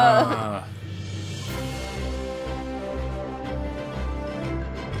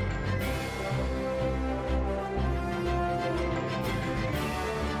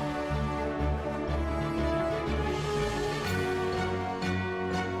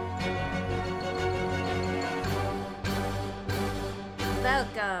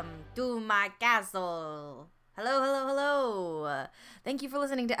 Welcome to my castle. Hello. Thank you for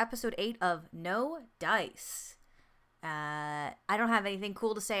listening to episode 8 of No Dice. I don't have anything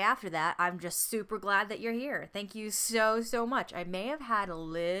cool to say after that. I'm just super glad that you're here. Thank you so much. I may have had a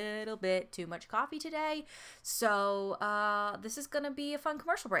little bit too much coffee today, so this is gonna be a fun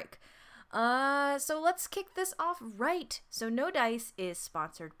commercial break. So let's kick this off right. So No Dice is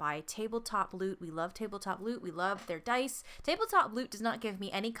sponsored by Tabletop Loot. We love Tabletop Loot. We love their dice. Tabletop Loot does not give me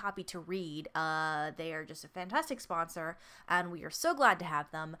any copy to read. They are just a fantastic sponsor, and we are so glad to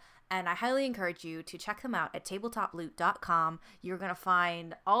have them. And I highly encourage you to check them out at tabletoploot.com. You're going to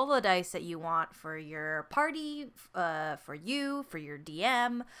find all the dice that you want for your party, for you, for your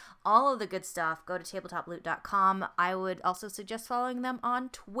DM, all of the good stuff. Go to tabletoploot.com. I would also suggest following them on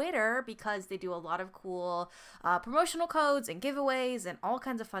Twitter because they do a lot of cool promotional codes and giveaways and all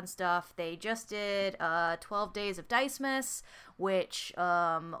kinds of fun stuff. They just did 12 Days of Dicemas, which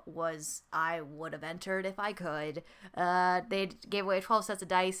I would have entered if I could. They gave away 12 sets of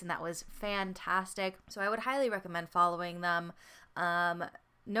dice, and that was fantastic. So I would highly recommend following them.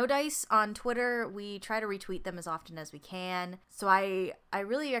 No Dice on Twitter, we try to retweet them as often as we can. So I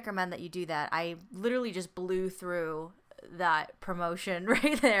really recommend that you do that. I literally just blew through that promotion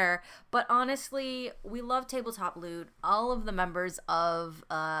right there, but honestly, we love Tabletop Loot. All of the members of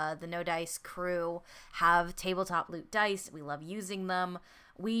the No Dice crew have Tabletop Loot dice. We love using them.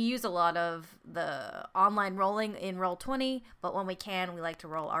 We use a lot of the online rolling in Roll20, but when we can, we like to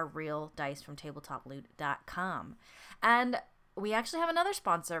roll our real dice from tabletoploot.com. And we actually have another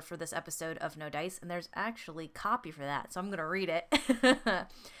sponsor for this episode of No Dice, and there's actually copy for that, so I'm going to read it.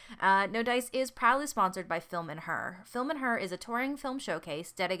 No Dice is proudly sponsored by Film and Her. Film and Her is a touring film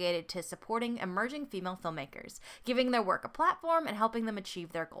showcase dedicated to supporting emerging female filmmakers, giving their work a platform and helping them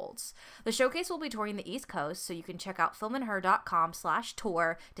achieve their goals. The showcase will be touring the East Coast, so you can check out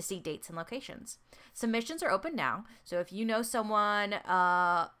filmandher.com/tour to see dates and locations. Submissions are open now, so if you know someone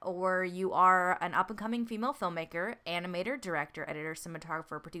or you are an up-and-coming female filmmaker, animator, director, editor,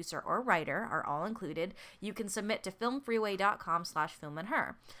 cinematographer, producer, or writer are all included, you can submit to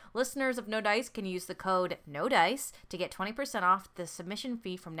filmfreeway.com/filmandher. Listeners of No Dice can use the code NODICE to get 20% off the submission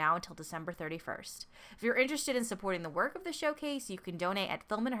fee from now until December 31st. If you're interested in supporting the work of the showcase, you can donate at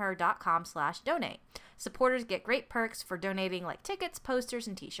filmandher.com/donate. Supporters get great perks for donating, like tickets, posters,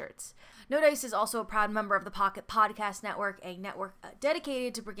 and t-shirts. No Dice is also a proud member of the Pocket Podcast Network, a network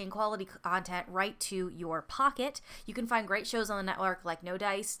dedicated to bringing quality content right to your pocket. You can find great shows on the network like No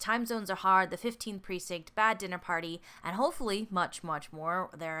Dice, Time Zones Are Hard, The 15th Precinct, Bad Dinner Party, and hopefully much, much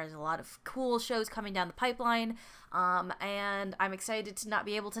more. There is a lot of cool shows coming down the pipeline, and I'm excited to not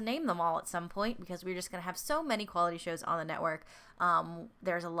be able to name them all at some point because we're just going to have so many quality shows on the network.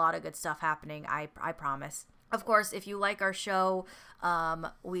 There's a lot of good stuff happening, I promise. Of course, if you like our show,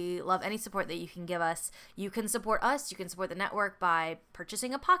 we love any support that you can give us. You can support us, you can support the network by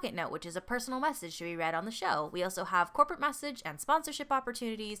purchasing a Pocket Note, which is a personal message to be read on the show. We also have corporate message and sponsorship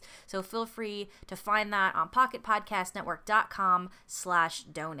opportunities, so feel free to find that on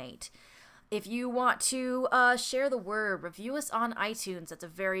pocketpodcastnetwork.com/donate. If you want to share the word, review us on iTunes. That's a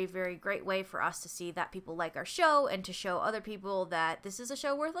very, very great way for us to see that people like our show and to show other people that this is a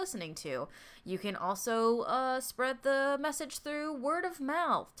show worth listening to. You can also spread the message through word of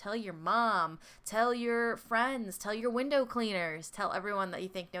mouth. Tell your mom, tell your friends, tell your window cleaners, tell everyone that you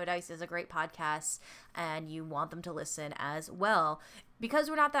think No Dice is a great podcast and you want them to listen as well. Because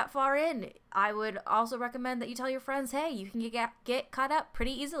we're not that far in, I would also recommend that you tell your friends, hey, you can get caught up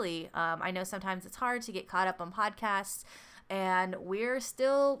pretty easily. I know sometimes it's hard to get caught up on podcasts, and we're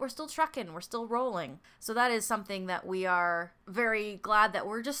still trucking, we're still rolling. So that is something that we are very glad that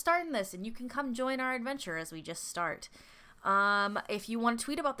we're just starting this, and you can come join our adventure as we just start. If you want to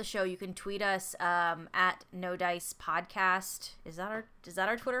tweet about the show, you can tweet us at No Dice Podcast. Is that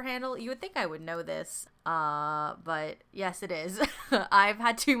our Twitter handle? You would think I would know this. But yes, it is. I've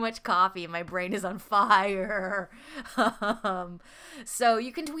had too much coffee and my brain is on fire. So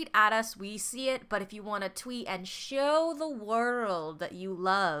you can tweet at us. We see it. But if you want to tweet and show the world that you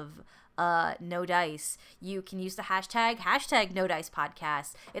love No Dice, you can use the hashtag No Dice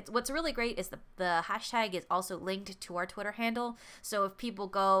Podcast. What's really great is the hashtag is also linked to our Twitter handle. So if people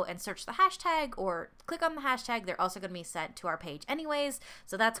go and search the hashtag or click on the hashtag, they're also going to be sent to our page anyways.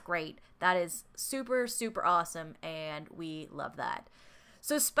 So that's great. That is super, super awesome, and we love that.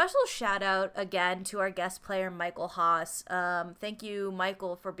 So special shout out again to our guest player, Michael Haas. Thank you,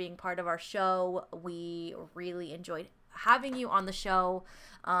 Michael, for being part of our show. We really enjoyed having you on the show,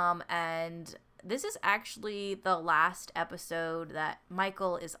 and this is actually the last episode that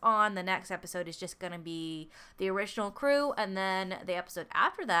Michael is on. The next episode is just going to be the original crew, and then the episode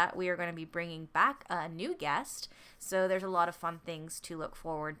after that we are going to be bringing back a new guest, so there's a lot of fun things to look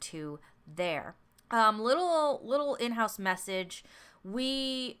forward to there. Little in-house message.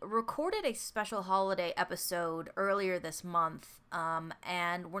 We recorded a special holiday episode earlier this month,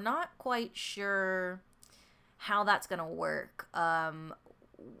 and we're not quite sure how that's going to work.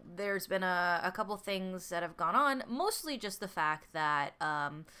 There's been a couple things that have gone on, mostly just the fact that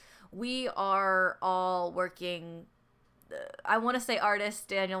we are all working. I want to say artists.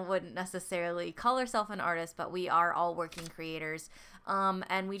 Daniel wouldn't necessarily call herself an artist, but we are all working creators.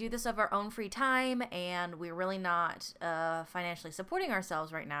 And we do this of our own free time, and we're really not financially supporting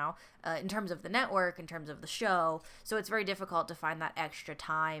ourselves right now in terms of the network, in terms of the show. So it's very difficult to find that extra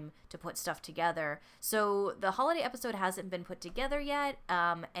time to put stuff together. So the holiday episode hasn't been put together yet,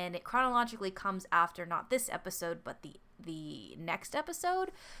 and it chronologically comes after not this episode, but the next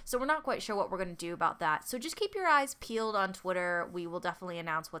episode. So we're not quite sure what we're going to do about that. So just keep your eyes peeled on Twitter. We will definitely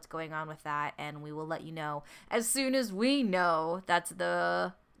announce what's going on with that, and we will let you know as soon as we know. That's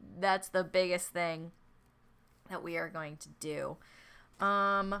the biggest thing that we are going to do.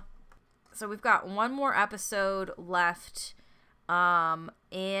 So we've got one more episode left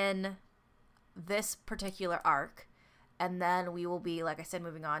in this particular arc, and then we will be, like I said,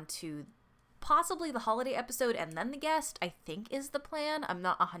 moving on to possibly the holiday episode and then the guest, I think, is the plan. I'm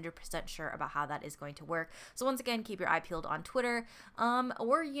not 100% sure about how that is going to work. So once again, keep your eye peeled on Twitter.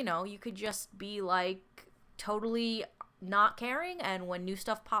 Or, you could just be like totally not caring, and when new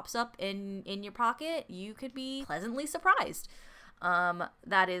stuff pops up in your pocket, you could be pleasantly surprised.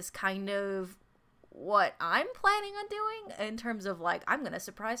 That is kind of what I'm planning on doing in terms of like I'm gonna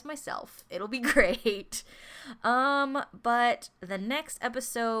surprise myself. It'll be great. But the next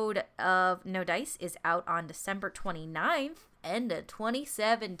episode of No Dice is out on December 29th, end of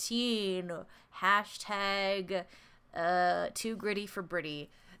 2017. Hashtag too gritty for Britty.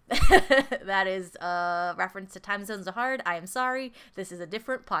 That is a reference to Time Zones Are Hard. I am sorry. This is a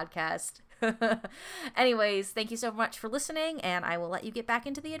different podcast. Anyways, thank you so much for listening, and I will let you get back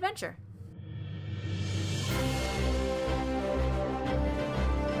into the adventure.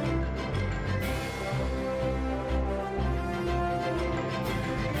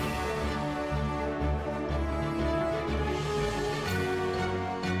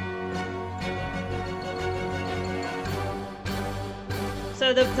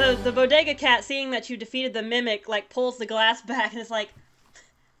 So the bodega cat, seeing that you defeated the mimic, like pulls the glass back and is like,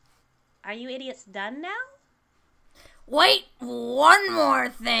 "Are you idiots done now?" Wait, one more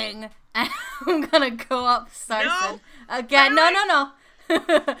thing. I'm gonna go up Sarson again. No.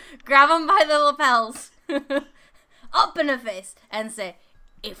 Grab him by the lapels, up in the face, and say,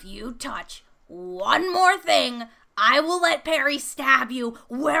 "If you touch one more thing, I will let Perry stab you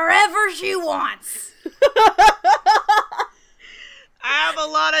wherever she wants." I have a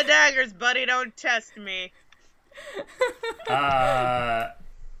lot of daggers, buddy. Don't test me.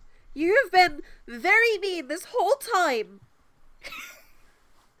 You have been very mean this whole time.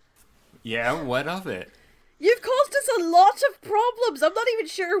 Yeah, what of it? You've caused us a lot of problems. I'm not even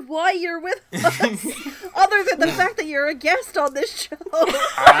sure why you're with us, other than the fact that you're a guest on this show.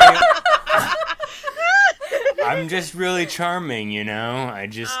 I'm just really charming, you know? I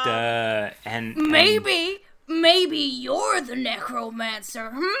just, and... Maybe you're the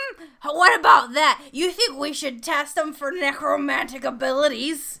necromancer, What about that? You think we should test them for necromantic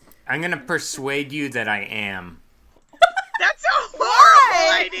abilities? I'm gonna persuade you that I am. That's a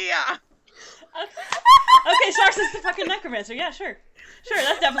horrible idea! Okay, Sharks is the fucking necromancer. Yeah, sure. Sure,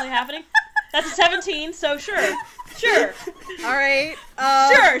 that's definitely happening. That's a 17, so sure. Sure. Alright,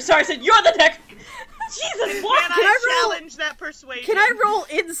 Sure, Sarson, you're the necromancer. Jesus, what? Can I challenge that persuasion? Can I roll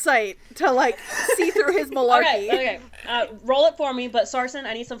insight to, like, see through his malarkey? Okay. Roll it for me, but Sarson,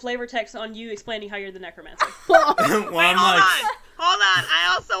 I need some flavor text on you explaining how you're the necromancer. Well, Wait, I'm hold like, on. I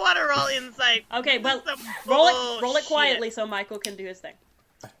also want to roll insight. Okay, but This is some roll it bullshit. quietly so Michael can do his thing.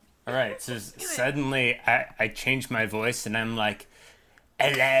 alright, so suddenly I change my voice and I'm like,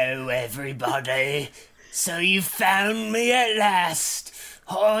 "Hello, everybody. So you found me at last.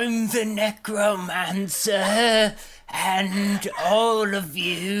 I'm the necromancer, and all of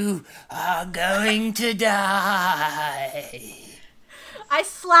you are going to die." I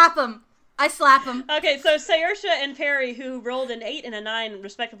slap him. Okay, so Saoirse and Perry, who rolled an 8 and a 9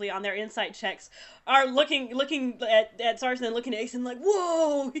 respectively on their insight checks, are looking at Sarson and looking at Ixon like,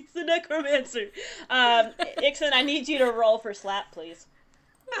 "Whoa, he's the necromancer." Ixon, I need you to roll for slap, please.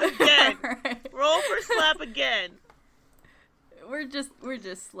 Again. Alright. Roll for slap again. We're just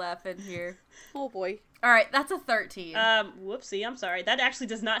slapping here. Oh boy. Alright, that's a 13. Whoopsie, I'm sorry. That actually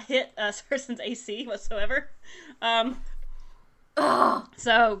does not hit Sarson's AC whatsoever. Ugh.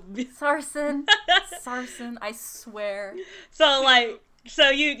 So Sarson, I swear. So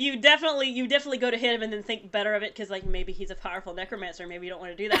you definitely go to hit him and then think better of it because like maybe he's a powerful necromancer, maybe you don't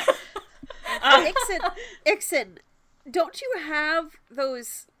want to do that. Ixon, don't you have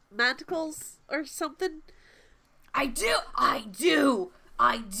those manticles or something? I do.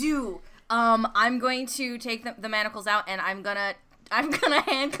 I'm going to take the manacles out and I'm gonna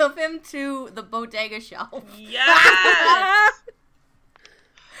handcuff him to the bodega shelf. Yes!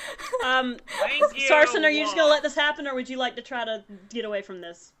 Thank you. Sarson, are you just gonna let this happen, or would you like to try to get away from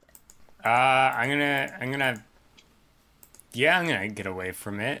this? I'm gonna get away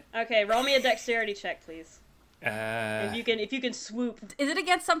from it. Okay, roll me a dexterity check, please. Uh, If you can swoop. Is it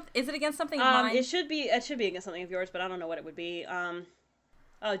against something of mine? It should be against something of yours, but I don't know what it would be.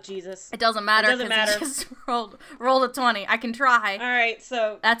 Oh Jesus. It doesn't matter. It doesn't 'cause matter. he just rolled a 20. I can try. All right,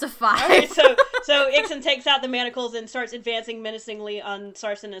 so. That's a 5. Okay, so Ixon takes out the manacles and starts advancing menacingly on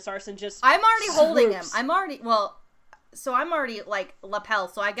Sarson, and Sarson just. I'm already holding him. swoops. I'm already like lapel.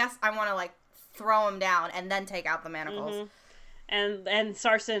 So I guess I want to like throw him down and then take out the manacles. Mhm. And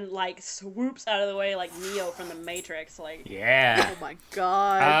Sarson like swoops out of the way like Neo from the Matrix. Like, yeah. Oh my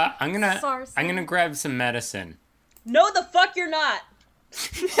god. I'm gonna grab some medicine. no, the fuck you're not.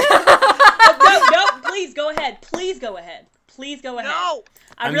 No, please go ahead. Please go ahead. No!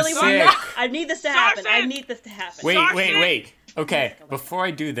 I'm really want. sick. I need this to happen. Sarson! Wait. Okay, before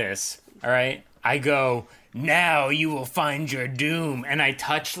I do this, alright, I go, "Now you will find your doom," and I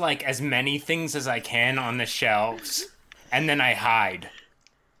touch, like, as many things as I can on the shelves, and then I hide.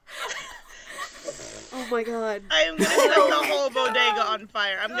 my god. I am gonna set the whole bodega on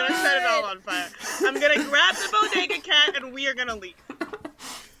fire. I'm gonna set it all on fire. I'm gonna grab the bodega cat and we are gonna leave.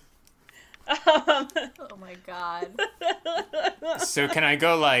 Oh my god. So can I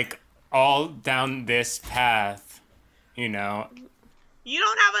go, like, all down this path, you know? You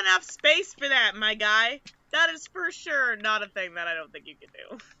don't have enough space for that, my guy. That is for sure not a thing that I don't think you can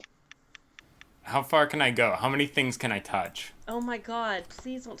do. How far can I go? How many things can I touch? Oh my god,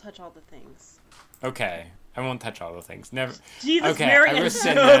 please don't touch all the things. Okay, I won't touch all the things. Never. Jesus, Okay, Mary, I and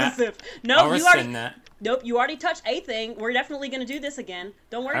rescind that. Joseph. I'll No, you already. rescind that. Nope, you already touched a thing. We're definitely gonna do this again.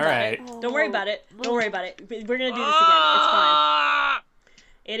 Don't worry All about right. it. Don't worry about it. Don't worry about it. We're gonna do this again. It's fine. Ah!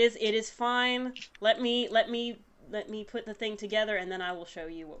 It is fine. Let me put the thing together, and then I will show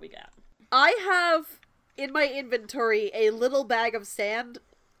you what we got. I have in my inventory a little bag of sand.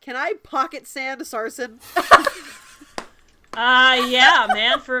 Can I pocket sand Sarson? Yeah,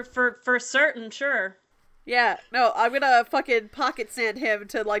 man, for certain, sure. Yeah, no, I'm gonna fucking pocket sand him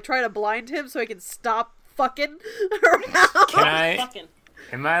to, like, try to blind him so he can stop fucking around. Can I? Fucking.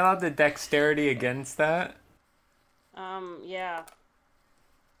 Am I allowed the dexterity against that? Yeah.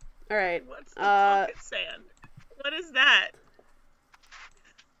 Alright. What's the pocket sand? What is that?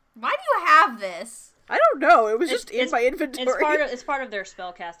 Why do you have this? I don't know, it was It's- just in my inventory. It's part of their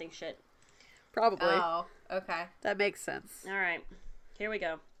spellcasting shit. Probably. Oh, okay. That makes sense. Alright. Here we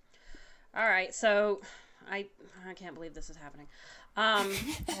go. Alright, so I can't believe this is happening.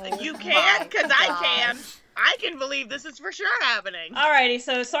 You can, because I can. I can believe this is for sure happening. Alrighty,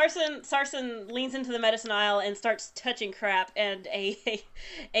 so Sarson leans into the medicine aisle and starts touching crap, and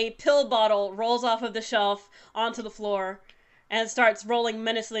a pill bottle rolls off of the shelf onto the floor and starts rolling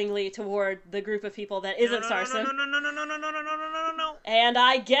menacingly toward the group of people that isn't Sarson. No. And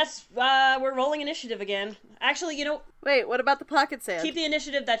I guess we're rolling initiative again. Actually, you know, Wait, what about the pocket sand? keep the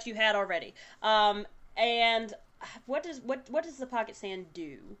initiative that you had already. And what does the pocket sand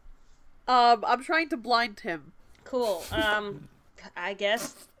do? I'm trying to blind him. Cool. I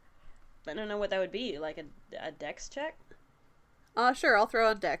guess I don't know what that would be. Like a dex check? Sure, I'll throw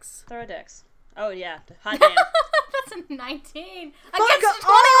on dex. Throw a dex. Oh yeah, hot damn. That's a 19. Fuck Against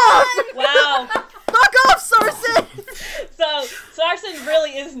off! 21! Wow. Fuck off, Sarson! So Sarson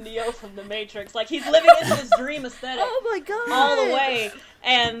really is Neo from the Matrix. Like he's living into his dream aesthetic Oh my god! all the way,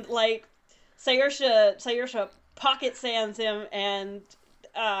 and like Sayersha pocket sands him, and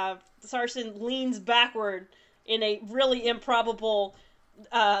Sarson leans backward in a really improbable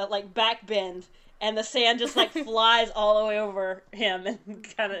like back bend, and the sand just like flies all the way over him and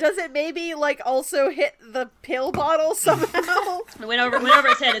kind of Does it maybe, like, also hit the pill bottle somehow? went over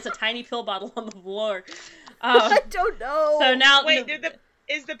his head. It's a tiny pill bottle on the floor. I don't know. So now Wait,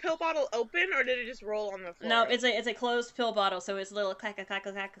 is the pill bottle open or did it just roll on the floor? no, it's a closed pill bottle, so it's a little clack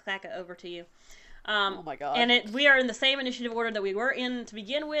over to you. Oh my god. And we are in the same initiative order that we were in to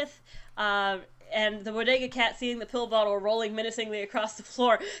begin with. And the bodega cat, seeing the pill bottle rolling menacingly across the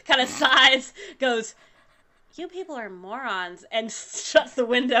floor, kind of sighs, goes, "You people are morons," and shuts the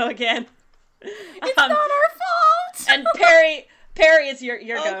window again. It's not our fault! And Perry, it's your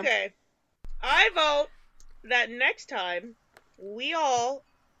go. Okay. I vote that next time we all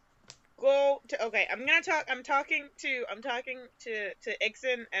go to. Okay, I'm talking to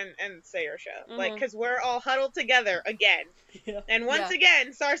Ixen and Sayersha, like, because we're all huddled together again, Yeah. and once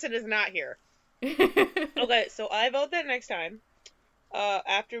again, Sarson is not here. Okay, so I vote that next time,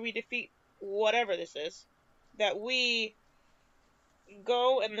 after we defeat whatever this is, that we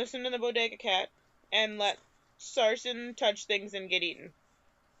go and listen to the bodega cat and let Sarson touch things and get eaten.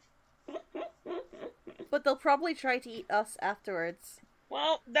 But they'll probably try to eat us afterwards.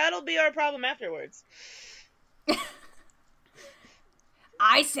 Well, that'll be our problem afterwards.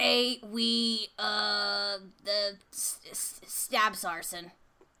 I say we, stab Sarson.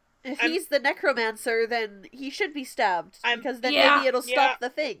 If he's the necromancer, then he should be stabbed. Because then Yeah. maybe it'll stop the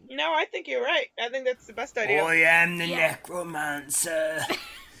thing. No, I think you're right. I think that's the best idea. I am the Yeah. necromancer.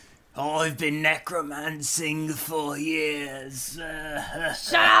 I've been necromancing for years.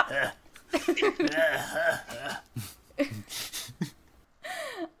 Shut up!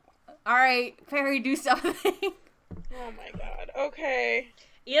 Alright, Perry, do something. Oh my god. Okay.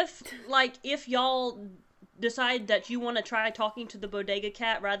 If y'all decide that you want to try talking to the bodega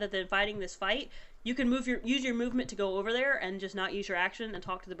cat rather than fighting this fight, you can use your movement to go over there and just not use your action and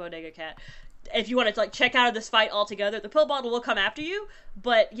talk to the bodega cat. If you want to like check out of this fight altogether, the pill bottle will come after you,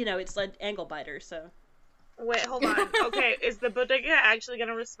 but you know it's like angle biter, so. Wait, hold on. Okay, is the bodega actually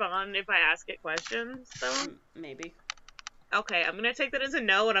gonna respond if I ask it questions, though? Maybe. Okay, I'm gonna take that as a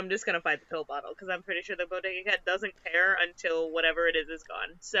no, and I'm just gonna fight the pill bottle, because I'm pretty sure the bodega cat doesn't care until whatever it is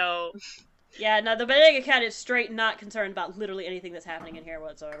gone. So, Yeah, no, the Bodega Cat is straight not concerned about literally anything that's happening in here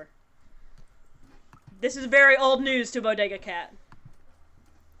whatsoever. This is very old news to Bodega Cat.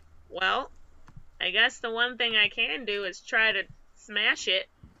 Well, I guess the one thing I can do is try to smash it,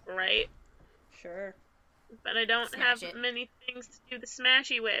 right? Sure. But I don't Smash have it. many things to do the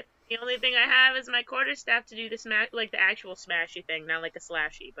smashy with. The only thing I have is my quarterstaff to do the like the actual smashy thing, not like a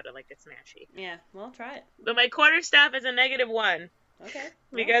slashy, but like a smashy. Yeah, well, try it. But my quarterstaff is a -1 Okay.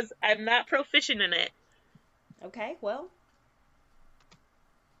 because I'm not proficient in it. Okay, well.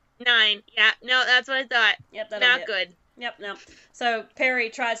 9. Yeah, no, that's what I thought. Yep, that'll Not hit. good. Yep, no. So Perry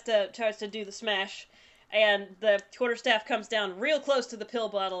tries to do the smash, and the quarterstaff comes down real close to the pill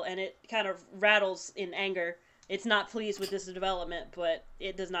bottle, and it kind of rattles in anger. It's not pleased with this development, but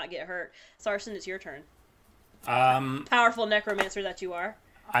it does not get hurt. Sarson, it's your turn. Powerful necromancer that you are.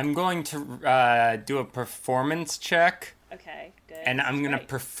 I'm going to do a performance check, Okay, good. and I'm going to Great.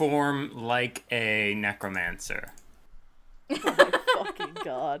 perform like a necromancer. Fucking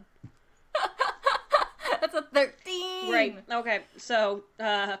god. That's a 13. Great. Okay, so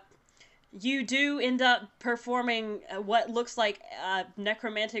you do end up performing what looks like a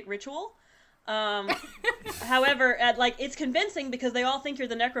necromantic ritual. However, it's convincing because they all think you're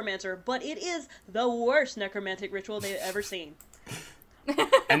the necromancer, but it is the worst necromantic ritual they've ever seen.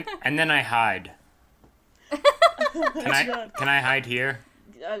 And then I hide. Can I hide here?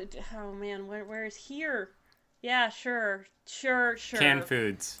 Oh man, where is here? Yeah, sure. Canned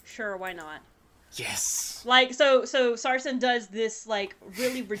foods. Sure, why not? Yes. So Sarson does this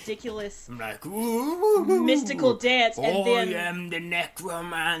really ridiculous I'm like, ooh, mystical dance, and I then am the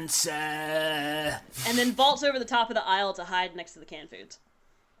necromancer. vaults over the top of the aisle to hide next to the canned foods.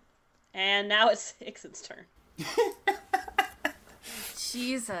 And now it's Ixon's turn.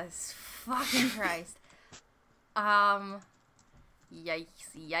 Jesus fucking Christ.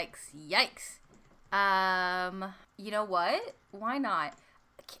 Yikes. You know what? Why not?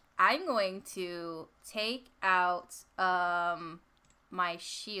 I'm going to take out my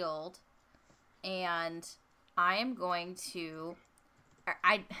shield, and I am going to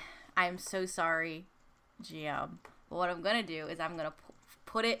I'm so sorry, GM. But what I'm gonna do is I'm gonna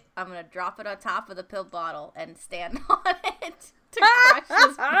I'm gonna drop it on top of the pill bottle and stand on it to crush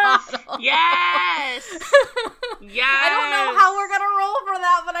this bottle. Yes! Yes! I don't know how we're gonna roll for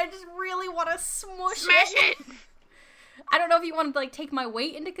that, but I just really want to Smash it! I don't know if you want to take my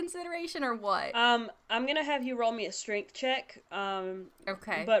weight into consideration or what. I'm gonna have you roll me a strength check.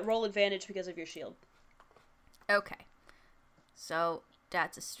 Okay. But roll advantage because of your shield. Okay. So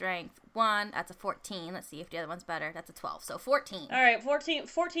that's a strength 1. That's a 14. Let's see if the other one's better. That's a 12. So 14. All right,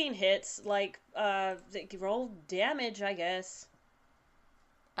 14 hits. Roll damage, I guess.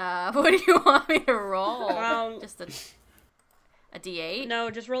 What do you want me to roll? Just a D8?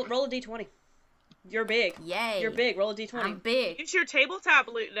 No, just roll a d20. You're big. Yay. You're big. Roll a d20. I'm big. Use your tabletop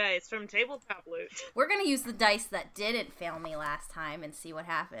loot dice from Tabletop Loot. We're going to use the dice that didn't fail me last time and see what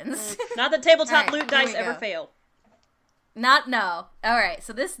happens. Not that tabletop All right, loot here dice we ever go. fail. No. Alright,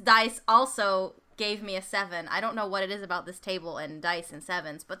 so this dice also gave me a 7. I don't know what it is about this table and dice and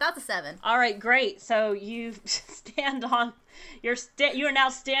 7s, but that's a 7. All right, great. So you stand on, you are now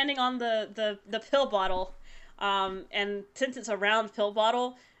standing on the pill bottle, and since it's a round pill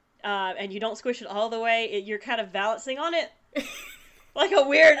bottle, and you don't squish it all the way, you're kind of balancing on it, like a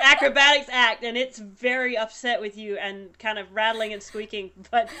weird acrobatics act, and it's very upset with you and kind of rattling and squeaking.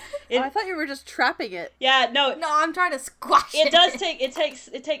 But I thought you were just trapping it. yeah, no, No, I'm trying to squash it.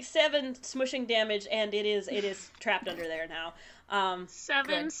 it takes 7 smushing damage, and it is trapped under there now. 7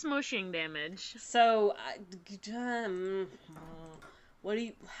 Good. smushing damage. So,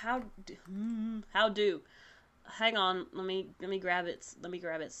 how do? Hang on, let me grab its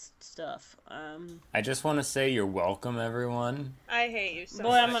stuff. I just want to say you're welcome, everyone. I hate you so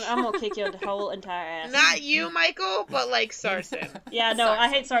Boy, much. I'm gonna kick your whole entire ass. Not you, Michael, but like Sarson. Yeah, no, I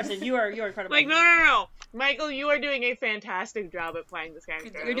hate Sarson. You are incredible. Like, no. Michael, you are doing a fantastic job at playing this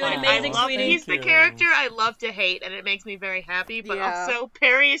character. You're doing Oh, amazing, I love, sweetie. He's the Thank you. character I love to hate, and it makes me very happy, but Yeah. also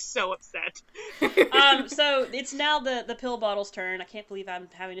Perry is so upset. So it's now the pill bottle's turn. I can't believe I'm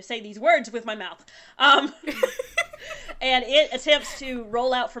having to say these words with my mouth. And it attempts to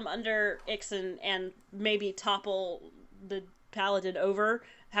roll out from under Ixon and maybe topple the paladin over.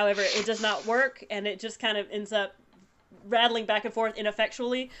 However, it does not work, and it just kind of ends up rattling back and forth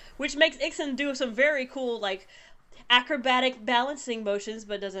ineffectually, which makes Ixon do some very cool, acrobatic balancing motions,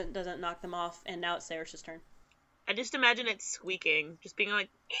 but doesn't knock them off. And now it's Sarah's turn. I just imagine it squeaking, just being like,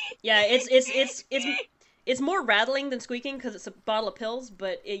 Yeah, it's more rattling than squeaking because it's a bottle of pills,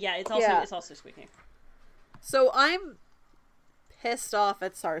 but it's also squeaking. So I'm pissed off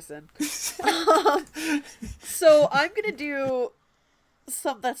at Sarsen. So I'm gonna do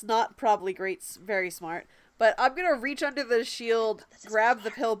something that's not probably great, very smart, but I'm gonna reach under the shield, grab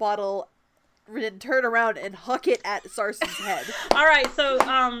the pill bottle, and turn around and huck it at Sarsen's head. All right, so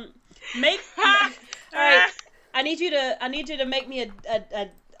make. All right, I need you to make me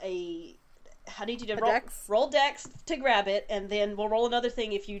I need you to roll dex to grab it, and then we'll roll another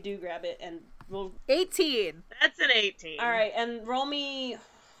thing if you do grab it, and we'll. 18. That's an 18. All right, and roll me.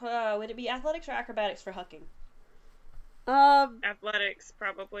 Would it be athletics or acrobatics for hucking? Athletics,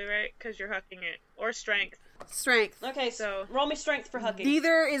 probably, right? Because you're hucking it. Or strength. Strength. Okay, so roll me strength for hucking.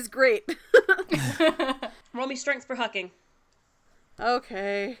 Neither is great. Roll me strength for hucking.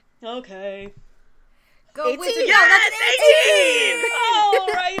 Okay. Okay. Go 18? Wizard. Yes, No, that's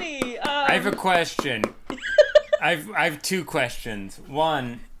an 18! Alrighty. I have a question. I have two questions.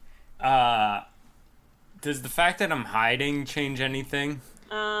 One, does the fact that I'm hiding change anything?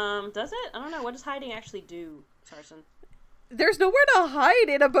 Does it? I don't know. What does hiding actually do, Sarsen? There's nowhere to hide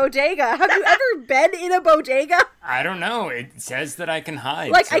in a bodega. Have you ever been in a bodega? I don't know. It says that I can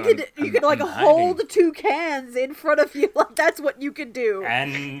hide. Like, so you could like I'm hold hiding. 2 cans in front of you. Like, that's what you could do.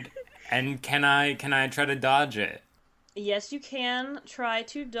 And can I try to dodge it? Yes, you can try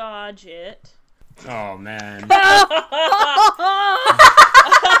to dodge it. Oh man. Alright.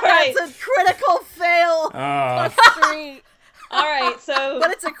 That's a critical fail. Oh. Plus 3. Alright, so.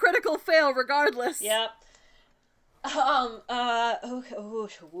 But it's a critical fail regardless. Yep. Okay.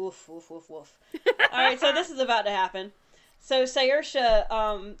 Woof, woof, woof, woof. Alright, so this is about to happen. So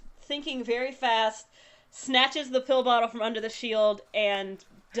Saoirse, thinking very fast, snatches the pill bottle from under the shield and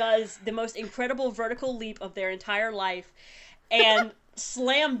does the most incredible vertical leap of their entire life and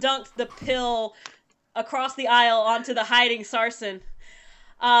slam dunks the pill across the aisle onto the hiding Sarsen,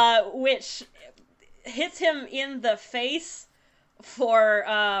 which hits him in the face for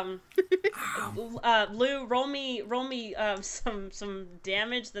Lou, roll me some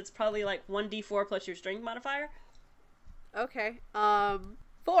damage that's probably like 1d4 plus your strength modifier. Okay.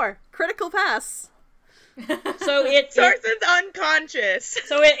 4. Critical pass. So it Sarsen's unconscious.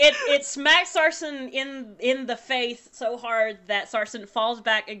 So it smacks Sarsen in the face so hard that Sarsen falls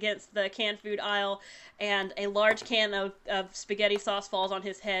back against the canned food aisle, and a large can of spaghetti sauce falls on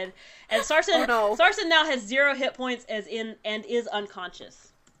his head. And Sarsen Sarsen now has 0 hit points and is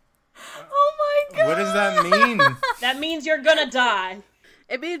unconscious. Oh my god! What does that mean? That means you're gonna die.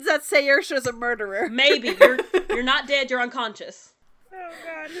 It means that Saoirse's a murderer. Maybe you're not dead. You're unconscious. Oh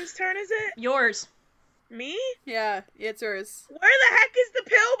god, whose turn is it? Yours. Me? Yeah, it's yours. Where the heck is the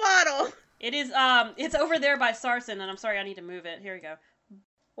pill bottle? It is it's over there by Sarsen, and I'm sorry, I need to move it. Here we go.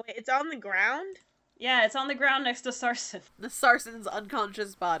 Wait, it's on the ground? Yeah, it's on the ground next to Sarsen. The Sarsen's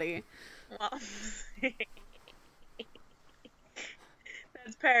unconscious body. Well,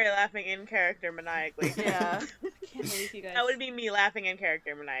 that's Perry laughing in character maniacally. Yeah. Can't believe you guys. That would be me laughing in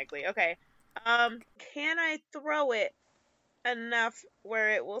character maniacally. Okay. Can I throw it enough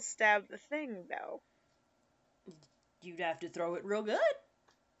where it will stab the thing, though? You'd have to throw it real good.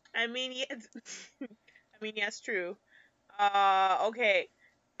 I mean, yes. Yes, true. Okay.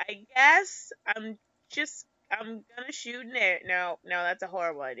 I guess I'm gonna shoot an arrow. No, that's a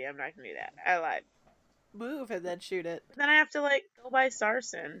horrible idea. I'm not gonna do that. I lied. Move and then shoot it. Then I have to, go by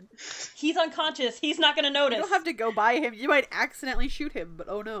Sarsen. He's unconscious. He's not gonna notice. You don't have to go by him. You might accidentally shoot him, but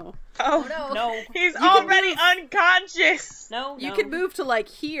oh no. Oh, No. No. He's can already unconscious! No. You can move to,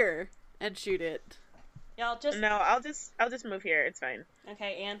 here and shoot it. Y'all just. No, I'll just move here. It's fine.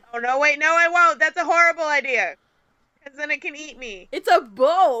 Okay, Anne. Oh, no, wait, no, I won't. That's a horrible idea. Because then it can eat me. It's a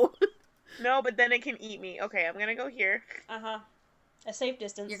bow! No, but then it can eat me. Okay, I'm gonna go here. A safe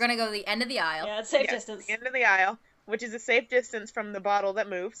distance. You're gonna go to the end of the aisle. Yeah, it's safe Yes, distance. the end of the aisle, which is a safe distance from the bottle that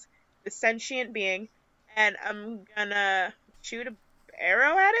moves, the sentient being, and I'm gonna shoot an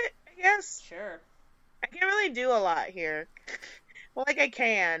arrow at it, I guess? Sure. I can't really do a lot here. Well, I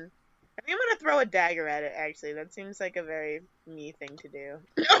can. I think I'm gonna throw a dagger at it, actually. That seems like a very me thing to do.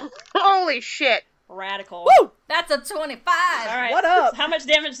 Holy shit! Radical. Woo! That's a 25. All right. What up? How much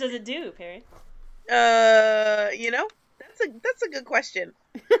damage does it do, Perry? That's a good question.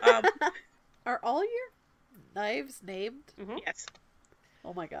 Are all your knives named? Yes.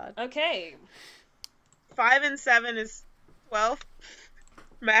 Oh my god. Okay. 5 and 7 is 12.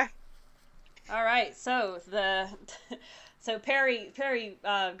 Math. All right. So Perry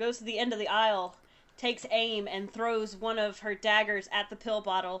goes to the end of the aisle, takes aim, and throws one of her daggers at the pill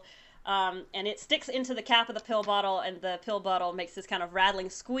bottle. And it sticks into the cap of the pill bottle, and the pill bottle makes this kind of rattling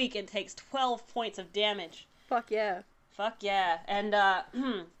squeak and takes 12 points of damage. Fuck yeah. Fuck yeah. And,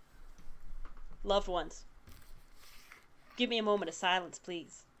 loved ones. Give me a moment of silence,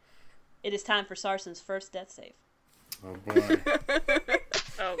 please. It is time for Sarson's first death save. Oh boy.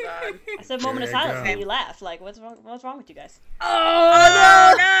 Oh god. I said moment of Here I silence, go. and you laugh. Like, what's wrong with you guys?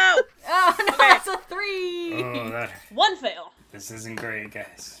 Oh, No! Oh no, Okay. it's a 3. Oh, One fail. this isn't great,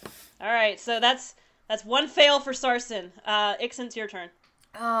 guys. All right, so that's one fail for Sarson. Ixen, it's your turn.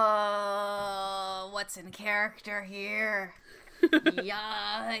 What's in character here?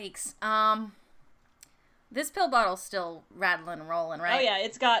 Yikes. This pill bottle's still rattling and rolling, right? Oh yeah,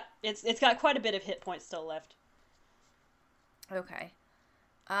 it's got quite a bit of hit points still left. Okay.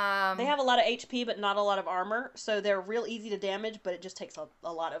 They have a lot of HP, but not a lot of armor, so they're real easy to damage. But it just takes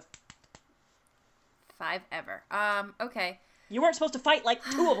a lot of. 5 ever. Okay. You weren't supposed to fight like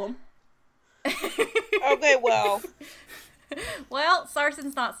 2 of them. Okay, well. Well,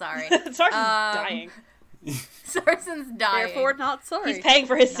 Sarson's not sorry. Sarson's dying. Sarson's dying. Therefore, not sorry. He's paying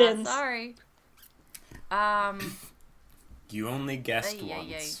for his Not sins. sorry. You only guessed Ay,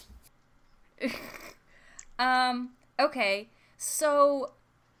 ay, once. Okay. So,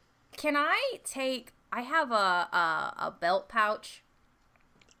 can I take... I have a belt pouch.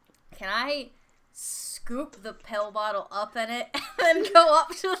 Can I scoop the pill bottle up in it and then go up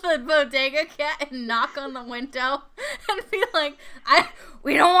to the bodega cat and knock on the window and be like,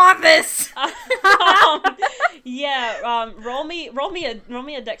 we don't want this. Roll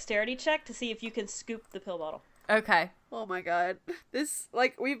me a dexterity check to see if you can scoop the pill bottle. Okay. Oh my god. This,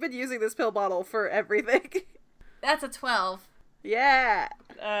 like, we've been using this pill bottle for everything. That's a 12. Yeah.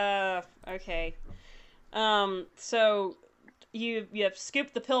 Okay. So you have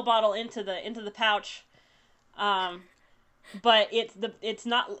scooped the pill bottle into the pouch, but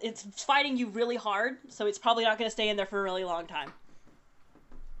it's fighting you really hard, so it's probably not going to stay in there for a really long time.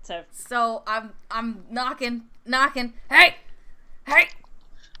 So I'm knocking. Hey!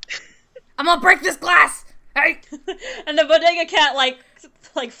 I'm gonna break this glass! Hey! And the bodega cat like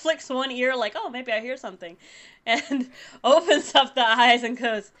flicks one ear like, oh, maybe I hear something, and opens up the eyes and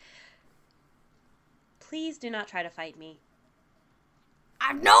goes, please do not try to fight me.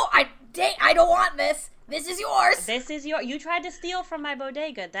 I don't want this. This is yours. You tried to steal from my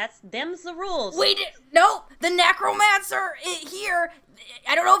bodega. Them's the rules. No, the necromancer here.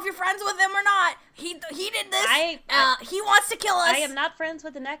 I don't know if you're friends with him or not. He did this. He wants to kill us. I am not friends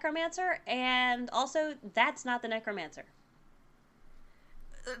with the necromancer, and also that's not the necromancer.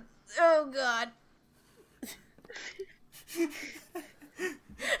 Oh God.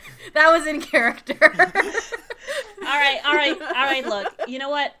 That was in character. All right. Look, you know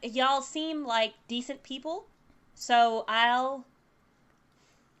what? Y'all seem like decent people, so I'll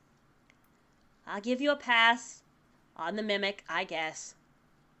give you a pass on the mimic, I guess.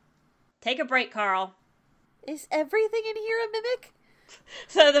 Take a break, Carl. Is everything in here a mimic?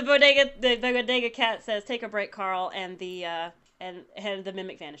 So the bodega cat says, "Take a break, Carl," and the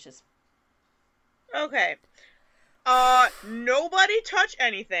mimic vanishes. Okay. Nobody touch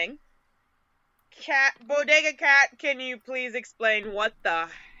anything. Bodega cat, can you please explain what the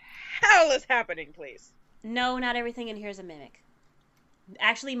hell is happening, please? No, not everything in here is a mimic.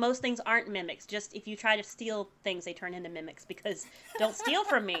 Actually, most things aren't mimics. Just if you try to steal things, they turn into mimics, because don't steal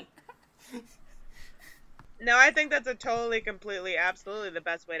from me. No, I think that's a totally, completely, absolutely the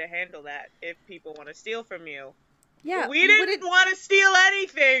best way to handle that, if people want to steal from you. Yeah. We didn't want to steal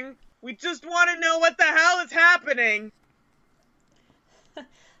anything! We just want to know what the hell is happening!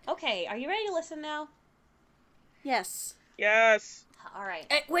 Okay, are you ready to listen now? Yes. Yes. All right.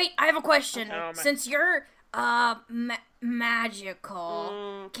 Wait, I have a question. Okay. Oh, my- Since you're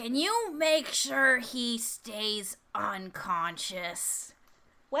magical, can you make sure he stays unconscious?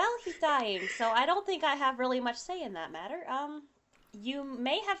 Well, he's dying, so I don't think I have really much say in that matter. You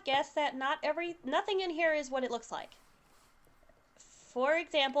may have guessed that nothing in here is what it looks like. For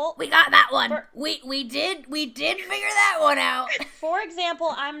example, We got that one. We did figure that one out. for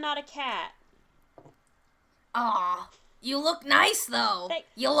example, I'm not a cat. Aw, you look nice though. Thank-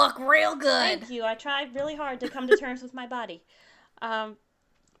 You look real good. Thank you. I tried really hard to come to terms with my body.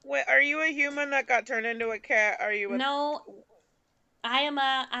 Wait, are you a human that got turned into a cat? Are you a... No,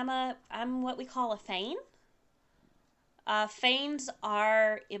 I'm what we call a Fane. Fanes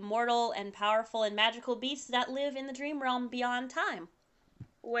are immortal and powerful and magical beasts that live in the dream realm beyond time.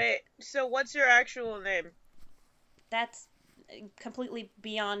 Wait, so what's your actual name? That's completely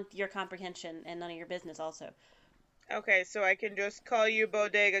beyond your comprehension and none of your business also. Okay, so I can just call you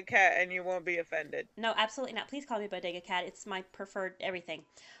Bodega Cat and you won't be offended. No, absolutely not. Please call me Bodega Cat. It's my preferred everything.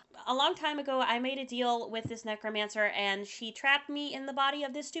 A long time ago, I made a deal with this necromancer, and she trapped me in the body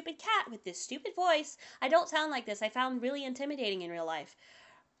of this stupid cat with this stupid voice. I don't sound like this. I found really intimidating in real life.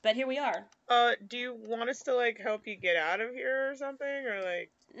 But here we are. Do you want us to like help you get out of here or something, or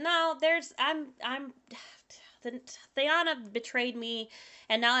like? No, I'm. Theana betrayed me,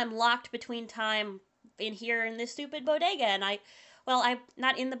 and now I'm locked between time in here in this stupid bodega. And I'm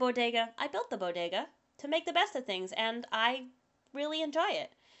not in the bodega. I built the bodega to make the best of things, and I really enjoy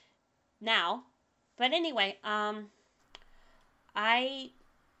it now. But anyway,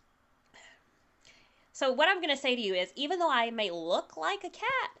 So what I'm gonna say to you is, even though I may look like a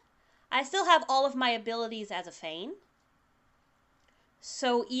cat, I still have all of my abilities as a Fane.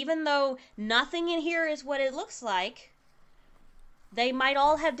 So even though nothing in here is what it looks like, they might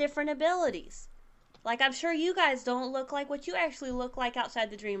all have different abilities. Like, I'm sure you guys don't look like what you actually look like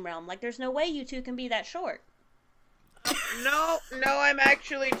outside the dream realm. Like, there's no way you two can be that short. No, I'm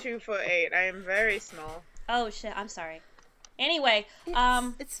actually 2'8". I am very small. Oh, shit, I'm sorry. Anyway,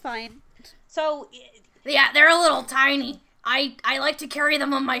 It's fine. so, Yeah, they're a little tiny. I like to carry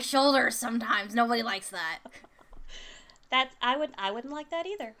them on my shoulders sometimes. Nobody likes that. I wouldn't like that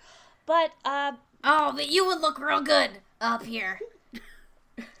either. But, Oh, but you would look real good up here.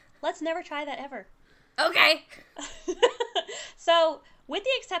 let's never try that ever. Okay. So, with the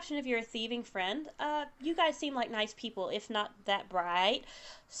exception of your thieving friend, you guys seem like nice people, if not that bright.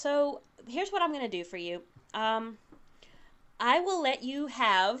 So, here's what I'm going to do for you. I will let you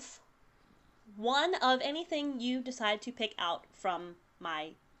have one of anything you decide to pick out from my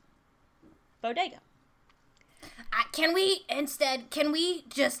bodega. Can we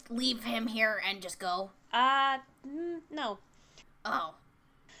just leave him here and just go? No. Oh.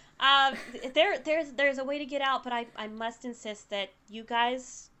 There's a way to get out, but I must insist that you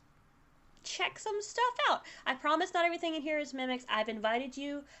guys check some stuff out. I promise not everything in here is mimics. I've invited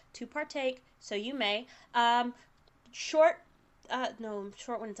you to partake, so you may. Short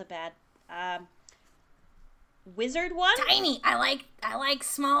ones are bad. Wizard one? Tiny. I like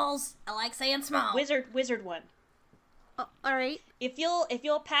smalls. I like saying small. Wizard one. Alright. If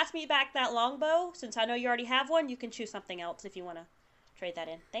you'll pass me back that longbow, since I know you already have one, you can choose something else if you want to trade that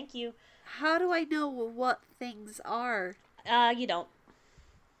in. Thank you. How do I know what things are? You don't.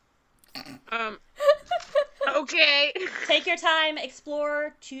 Okay. Take your time,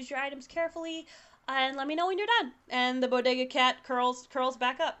 explore, choose your items carefully, and let me know when you're done. And the bodega cat curls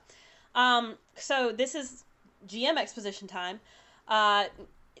back up. So this is GM exposition time.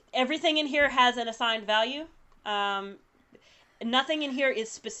 Everything in here has an assigned value. Nothing in here is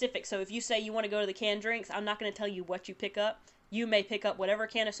specific. So if you say you want to go to the canned drinks, I'm not going to tell you what you pick up. You may pick up whatever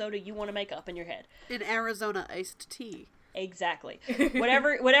can of soda you want to make up in your head. An Arizona iced tea. Exactly.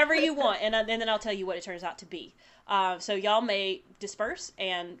 Whatever you want, and then I'll tell you what it turns out to be. So y'all may disperse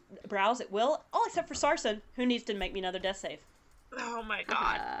and browse at will, all except for Sarson, who needs to make me another death save. Oh my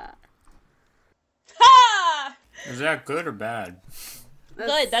god. Ha! Is that good or bad?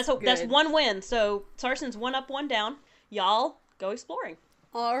 Good. That's good. one win. So Sarson's 1 up, 1 down. Y'all go exploring.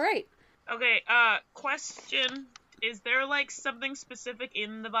 Alright. Okay, question. Is there, like, something specific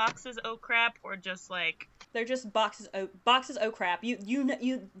in the boxes, oh crap, or just, like... They're just boxes. Oh crap!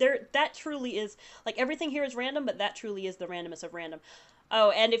 That truly is, like, everything here is random, but that truly is the randomest of random.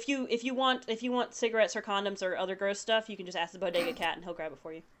 Oh, and if you want cigarettes or condoms or other gross stuff, you can just ask the bodega cat and he'll grab it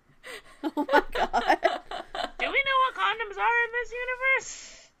for you. Oh my god. Do we know what condoms are in this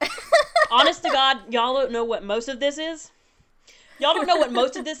universe? Honest to God, y'all don't know what most of this is. Y'all don't know what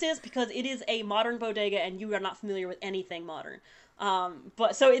most of this is because it is a modern bodega and you are not familiar with anything modern.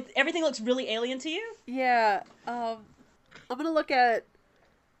 But so everything looks really alien to you? Yeah, I'm gonna look at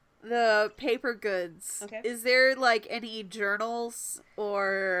the paper goods. Okay. Is there, like, any journals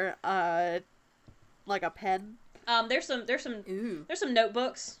or, like a pen? There's some Ooh. there's some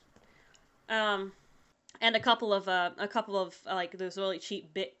notebooks. And a couple of like those really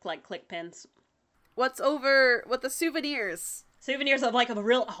cheap Bic like click pens. What's over with the souvenirs? Souvenirs of like a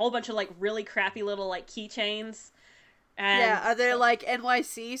whole bunch of like really crappy little like keychains. And Yeah, are they like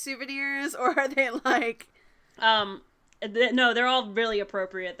NYC souvenirs or are they like... no, they're all really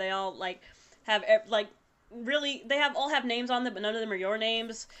appropriate. They all like have like really all have names on them, but none of them are your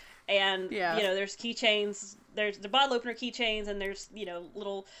names. And Yeah. There's keychains. There's the bottle opener keychains, and there's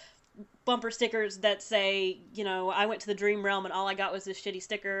little bumper stickers that say I went to the dream realm and all I got was this shitty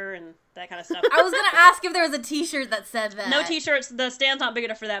sticker and that kind of stuff. I was gonna ask if there was a T-shirt that said that. No t-shirts. The stand's not big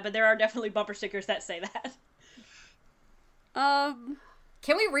enough for that, but there are definitely bumper stickers that say that.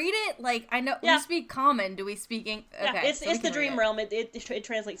 Can we read it? Like, I know Yeah. we speak common. Do we speak okay, Yeah, it's so we the can dream read it. realm. It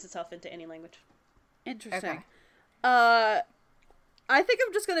translates itself into any language. Interesting. Okay. I think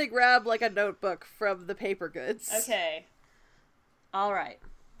I'm just gonna grab, like, a notebook from the paper goods. Okay. All right.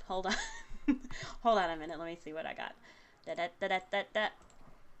 Hold on. Hold on a minute. Let me see what I got.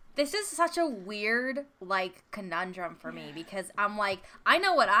 This is such a weird, like, conundrum for me because I'm like, I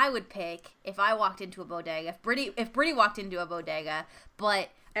know what I would pick if I walked into a bodega. If Brittany walked into a bodega, but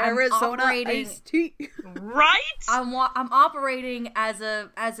Arizona I'm operating, iced tea. Right? I'm operating as a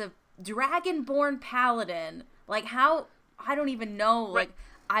dragonborn paladin. Like, how? I don't even know. Like,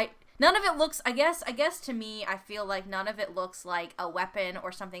 none of it looks. I guess to me, I feel like none of it looks like a weapon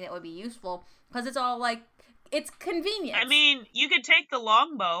or something that would be useful because it's all like. It's convenient. I mean, you could take the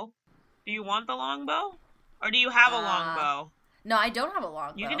longbow. Do you want the longbow? Or do you have a longbow? No, I don't have a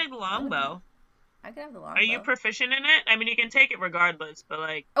longbow. You can take the longbow. I can have the longbow. Are you proficient in it? I mean, you can take it regardless, but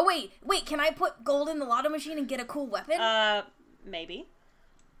like... Oh, wait, can I put gold in the lotto machine and get a cool weapon? Maybe.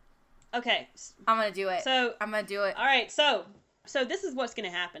 Okay. I'm gonna do it. So... I'm gonna do it. Alright, so this is what's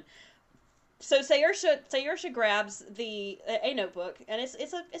gonna happen. So Saoirse grabs a notebook, and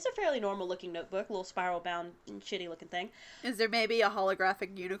it's a fairly normal looking notebook, a little spiral bound, shitty looking thing. Is there maybe a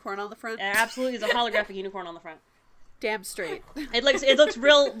holographic unicorn on the front? There absolutely is a holographic unicorn on the front. Damn straight. It looks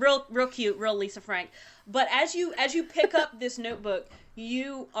real cute, real Lisa Frank. But as you pick up this notebook,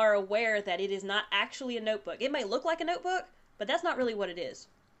 you are aware that it is not actually a notebook. It may look like a notebook, but that's not really what it is.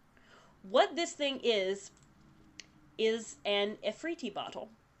 What this thing is an Ifriti bottle.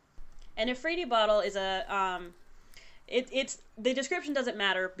 An Ifriti bottle is it's the description doesn't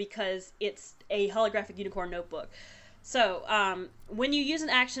matter because it's a holographic unicorn notebook. So when you use an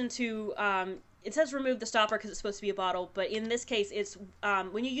action to it says remove the stopper because it's supposed to be a bottle, but in this case it's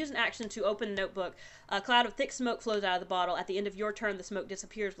when you use an action to open the notebook, a cloud of thick smoke flows out of the bottle. At the end of your turn, the smoke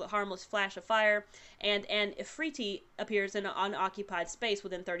disappears with a harmless flash of fire, and an Ifriti appears in an unoccupied space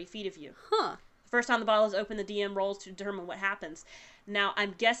within 30 feet of you. Huh. First time the bottle is open, the DM rolls to determine what happens. Now,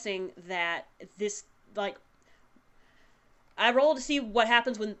 I'm guessing that this, like, I roll to see what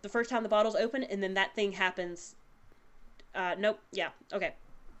happens when the first time the bottle's open, and then that thing happens. Nope. Yeah. Okay.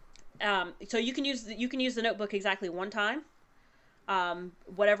 So you can use the notebook exactly one time.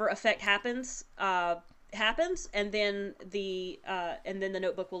 Whatever effect happens, and then the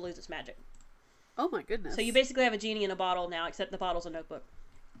notebook will lose its magic. Oh my goodness. So you basically have a genie in a bottle now, except the bottle's a notebook.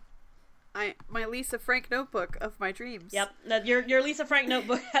 My Lisa Frank notebook of my dreams. Yep, your Lisa Frank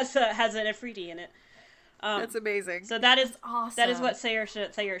notebook has an Ifriti in it. That's amazing. So that is awesome. That is what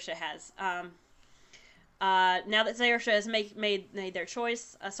Saoirse has. Now that Saoirse has made their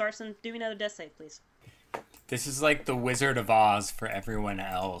choice, Sarson, do another death save, please. This is like the Wizard of Oz for everyone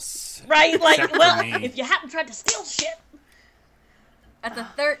else. Right, like, Except well, for me. if you hadn't tried to steal shit. That's a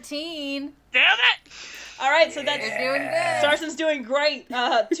 13. Damn it! Alright, so that's... You're doing good. Sarson's doing great.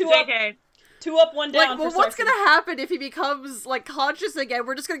 JK. Two up, one down Like, well, for what's Sarson. gonna happen if he becomes, like, conscious again?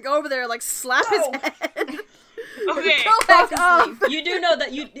 We're just gonna go over there and, like, slap his head. Okay. Go back to Fuck sleep. You do know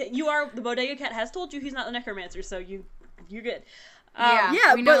that you are... The Bodega Cat has told you he's not the necromancer, so you're good.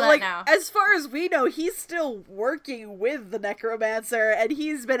 Yeah, we know but, that like, now. as far as we know, he's still working with the necromancer, and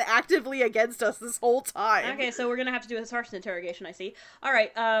he's been actively against us this whole time. Okay, so we're gonna have to do a Sarson interrogation, I see.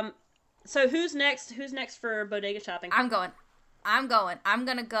 Alright, so who's next? Who's next for bodega shopping? I'm going. I'm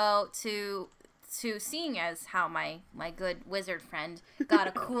gonna go to seeing as how my good wizard friend got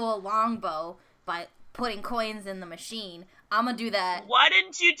a cool longbow by putting coins in the machine. I'm gonna do that. Why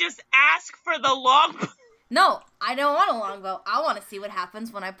didn't you just ask for the long... No, I don't want a longbow. I want to see what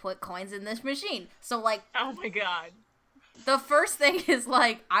happens when I put coins in this machine. So, like, Oh my god. the first thing is,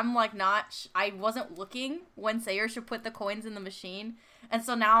 like, I'm, like, I wasn't looking when Saoirse put the coins in the machine. And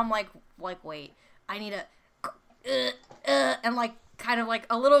so now I'm, like, wait, I need to, and, like, kind of, like,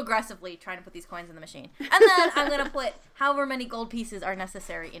 a little aggressively trying to put these coins in the machine. And then I'm going to put however many gold pieces are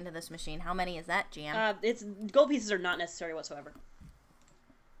necessary into this machine. How many is that, GM? It's gold pieces are not necessary whatsoever.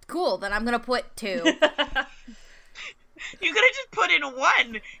 Cool, then I'm going to put 2. You could have just put in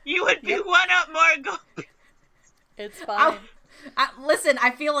 1. You would be 1 up more gold. It's fine. Listen,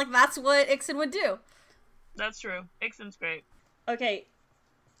 I feel like that's what Ixon would do. That's true. Ixon's great. Okay,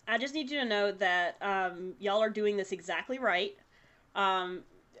 I just need you to know that y'all are doing this exactly right.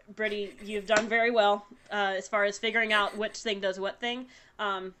 Brittany, you've done very well as far as figuring out which thing does what thing.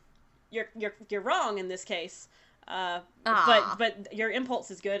 You're wrong in this case, but your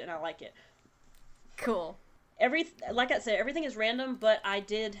impulse is good, and I like it. Cool. Like I said, everything is random, but I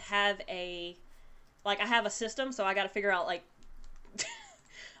did have I have a system, so I got to figure out like.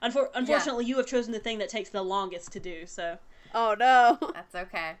 Unfortunately, you have chosen the thing that takes the longest to do. So. Oh no. That's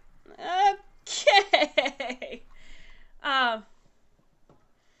okay. Okay.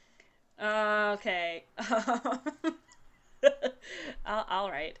 Okay.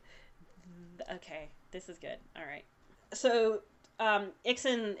 All right. Okay, this is good. All right. So,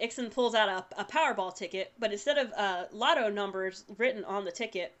 Ixon pulls out a Powerball ticket, but instead of lotto numbers written on the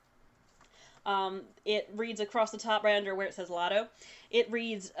ticket, it reads across the top right under where it says lotto. It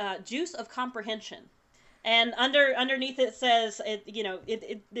reads juice of comprehension, and underneath it says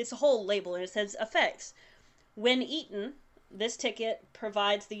it's a whole label, and it says effects. When eaten, this ticket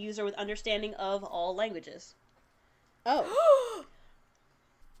provides the user with understanding of all languages. Oh.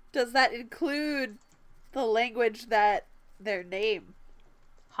 Does that include the language that their name?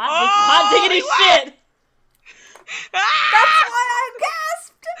 Hot diggity shit! That's why I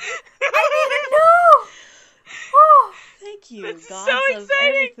gasped! I didn't know! Oh. Thank you, That's gods so of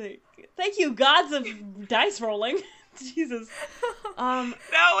exciting. everything. Thank you, gods of dice rolling. Jesus. That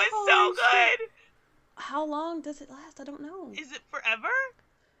was so good. How long does it last? I don't know. Is it forever?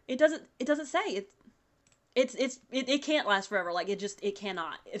 It doesn't say. It can't last forever. Like it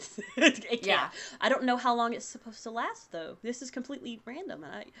cannot. It can't. Yeah. I don't know how long it's supposed to last though. This is completely random,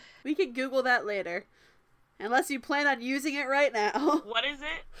 and We can Google that later. Unless you plan on using it right now. What is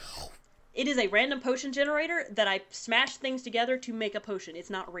it? it is a random potion generator that I smash things together to make a potion. It's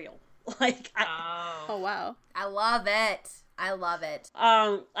not real. Like Oh, wow. I love it. I love it.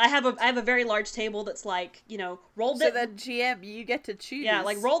 I have a very large table that's like, roll So this. then GM, you get to choose. Yeah,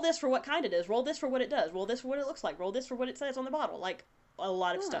 like roll this for what kind it is. Roll this for what it does. Roll this for what it looks like. Roll this for what it says on the bottle. Like a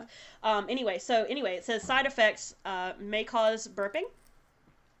lot of stuff. Anyway, it says side effects may cause burping.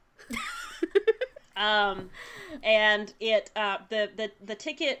 And it the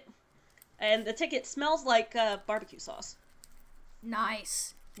ticket smells like barbecue sauce.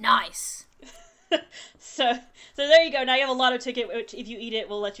 Nice. So there you go. Now you have a lotto ticket, which if you eat it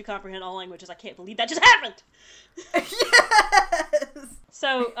will let you comprehend all languages. I can't believe that just happened. Yes.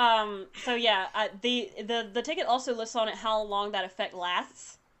 So yeah, the ticket also lists on it how long that effect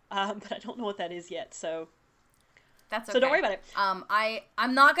lasts, but I don't know what that is yet. So That's okay. So don't worry about it.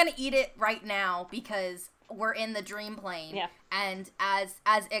 I'm not gonna eat it right now because we're in the dream plane. Yeah. And as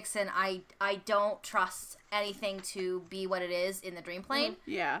Ixon, I don't trust anything to be what it is in the dream plane.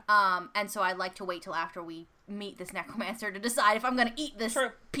 Yeah. And so I'd like to wait till after we meet this necromancer to decide if I'm gonna eat this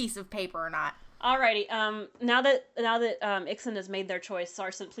True. piece of paper or not. Alrighty. Now that Ixon has made their choice,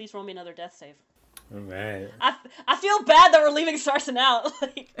 Sarsen, please roll me another death save. Alright. I feel bad that we're leaving Sarsen out.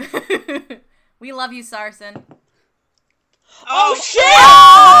 Like, We love you, Sarsen. oh shit!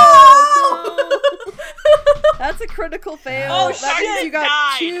 That's a critical fail. Oh, that shit. means you got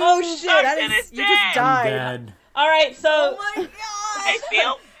Died. two. Oh, shit. That Sarsen is, is you just dead. died. Dead. All right, so Oh my god! I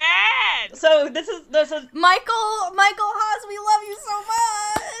feel bad. so this is Michael Haas, we love you so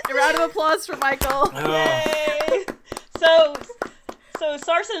much. A round of applause for Michael. Oh. yay. So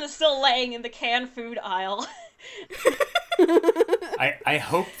Sarsen is still laying in the canned food aisle. I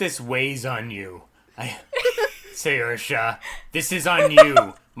hope this weighs on you. Saoirse, this is on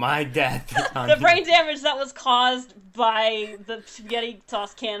you. My death on The you. brain damage that was caused by the spaghetti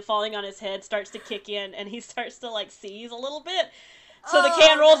sauce can falling on his head starts to kick in, and he starts to like seize a little bit. So the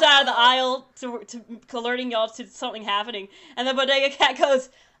can rolls out of the aisle to alerting y'all to something happening, and the bodega cat goes,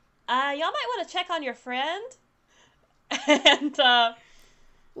 "Y'all might want to check on your friend." And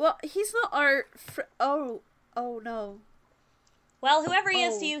Well, he's not our oh no. well, whoever he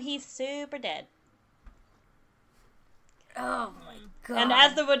is Oh. to you, he's super dead. Oh my god. And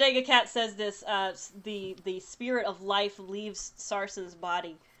as the bodega cat says this, the spirit of life leaves Sarsen's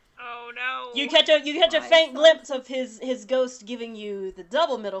body. Oh no. You catch a faint glimpse of his ghost giving you the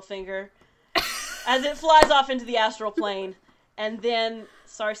double middle finger as it flies off into the astral plane, and then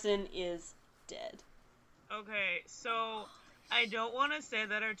Sarsen is dead. Okay, so I don't want to say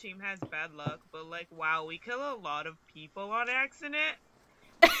that our team has bad luck, but like, wow, we kill a lot of people on accident.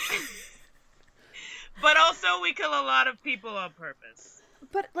 But also, we kill a lot of people on purpose.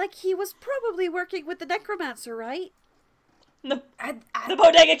 But like he was probably working with the necromancer, right? The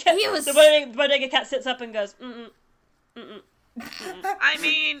bodega cat. He was- The bodega cat sits up and goes, I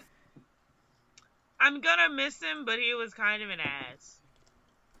mean, I'm gonna miss him, but he was kind of an ass.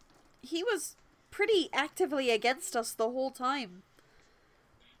 He was pretty actively against us the whole time.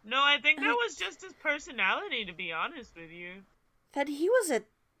 No, I think that was just his personality, to be honest with you. Then he was a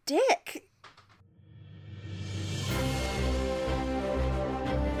dick.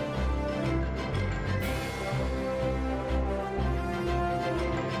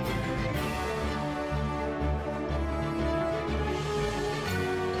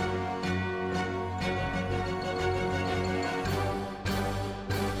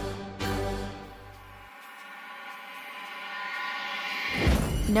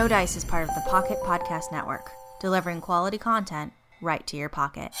 No Dice is part of the Pocket Podcast Network, delivering quality content right to your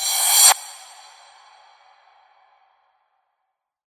pocket.